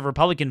 2/3 of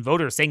Republican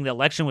voters saying the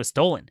election was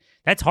stolen.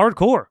 That's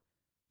hardcore.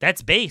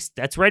 That's based.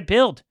 That's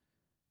red-pilled.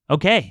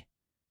 Okay.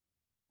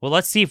 Well,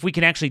 let's see if we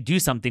can actually do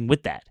something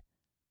with that.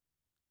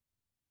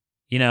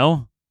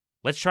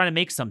 Let's try to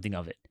make something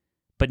of it.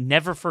 But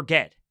never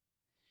forget,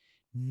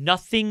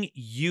 nothing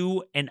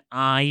you and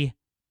I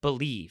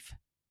believe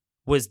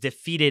was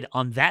defeated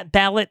on that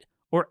ballot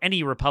or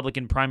any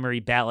Republican primary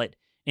ballot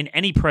in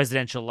any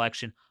presidential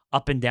election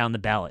up and down the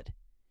ballot.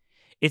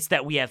 It's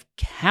that we have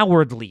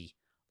cowardly,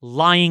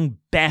 lying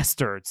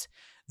bastards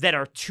that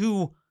are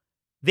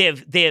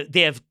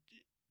they have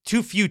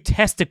too few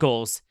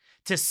testicles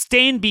to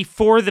stand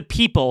before the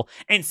people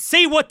and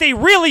say what they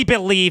really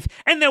believe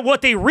and then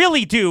what they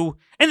really do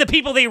and the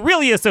people they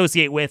really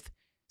associate with.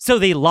 So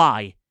they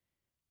lie.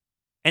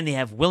 And they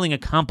have willing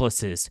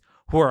accomplices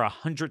who are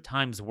 100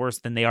 times worse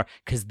than they are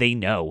because they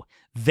know.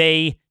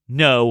 They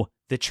know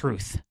the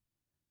truth.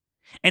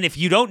 And if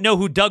you don't know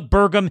who Doug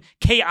Burgum,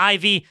 Kay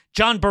Ivey,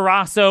 John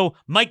Barrasso,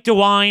 Mike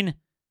DeWine,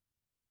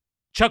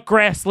 Chuck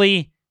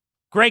Grassley,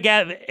 Greg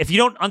Abbott, if you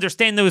don't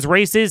understand those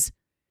races,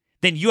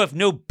 then you have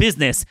no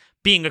business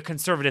being a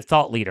conservative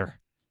thought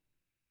leader.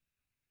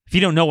 If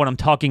you don't know what I'm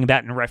talking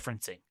about and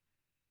referencing,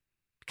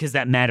 because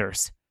that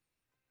matters.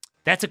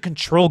 That's a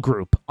control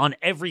group on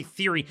every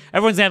theory.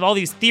 Everyone's gonna have all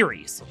these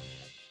theories,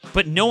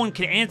 but no one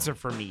can answer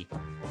for me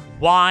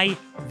why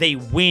they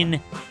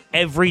win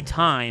every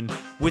time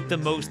with the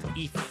most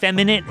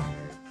effeminate,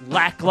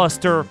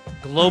 lackluster,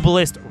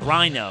 globalist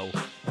rhino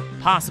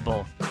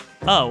possible.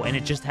 Oh, and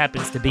it just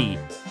happens to be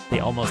they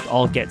almost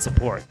all get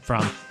support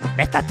from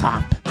Meta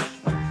Trump.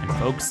 And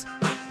folks,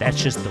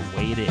 that's just the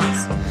way it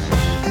is.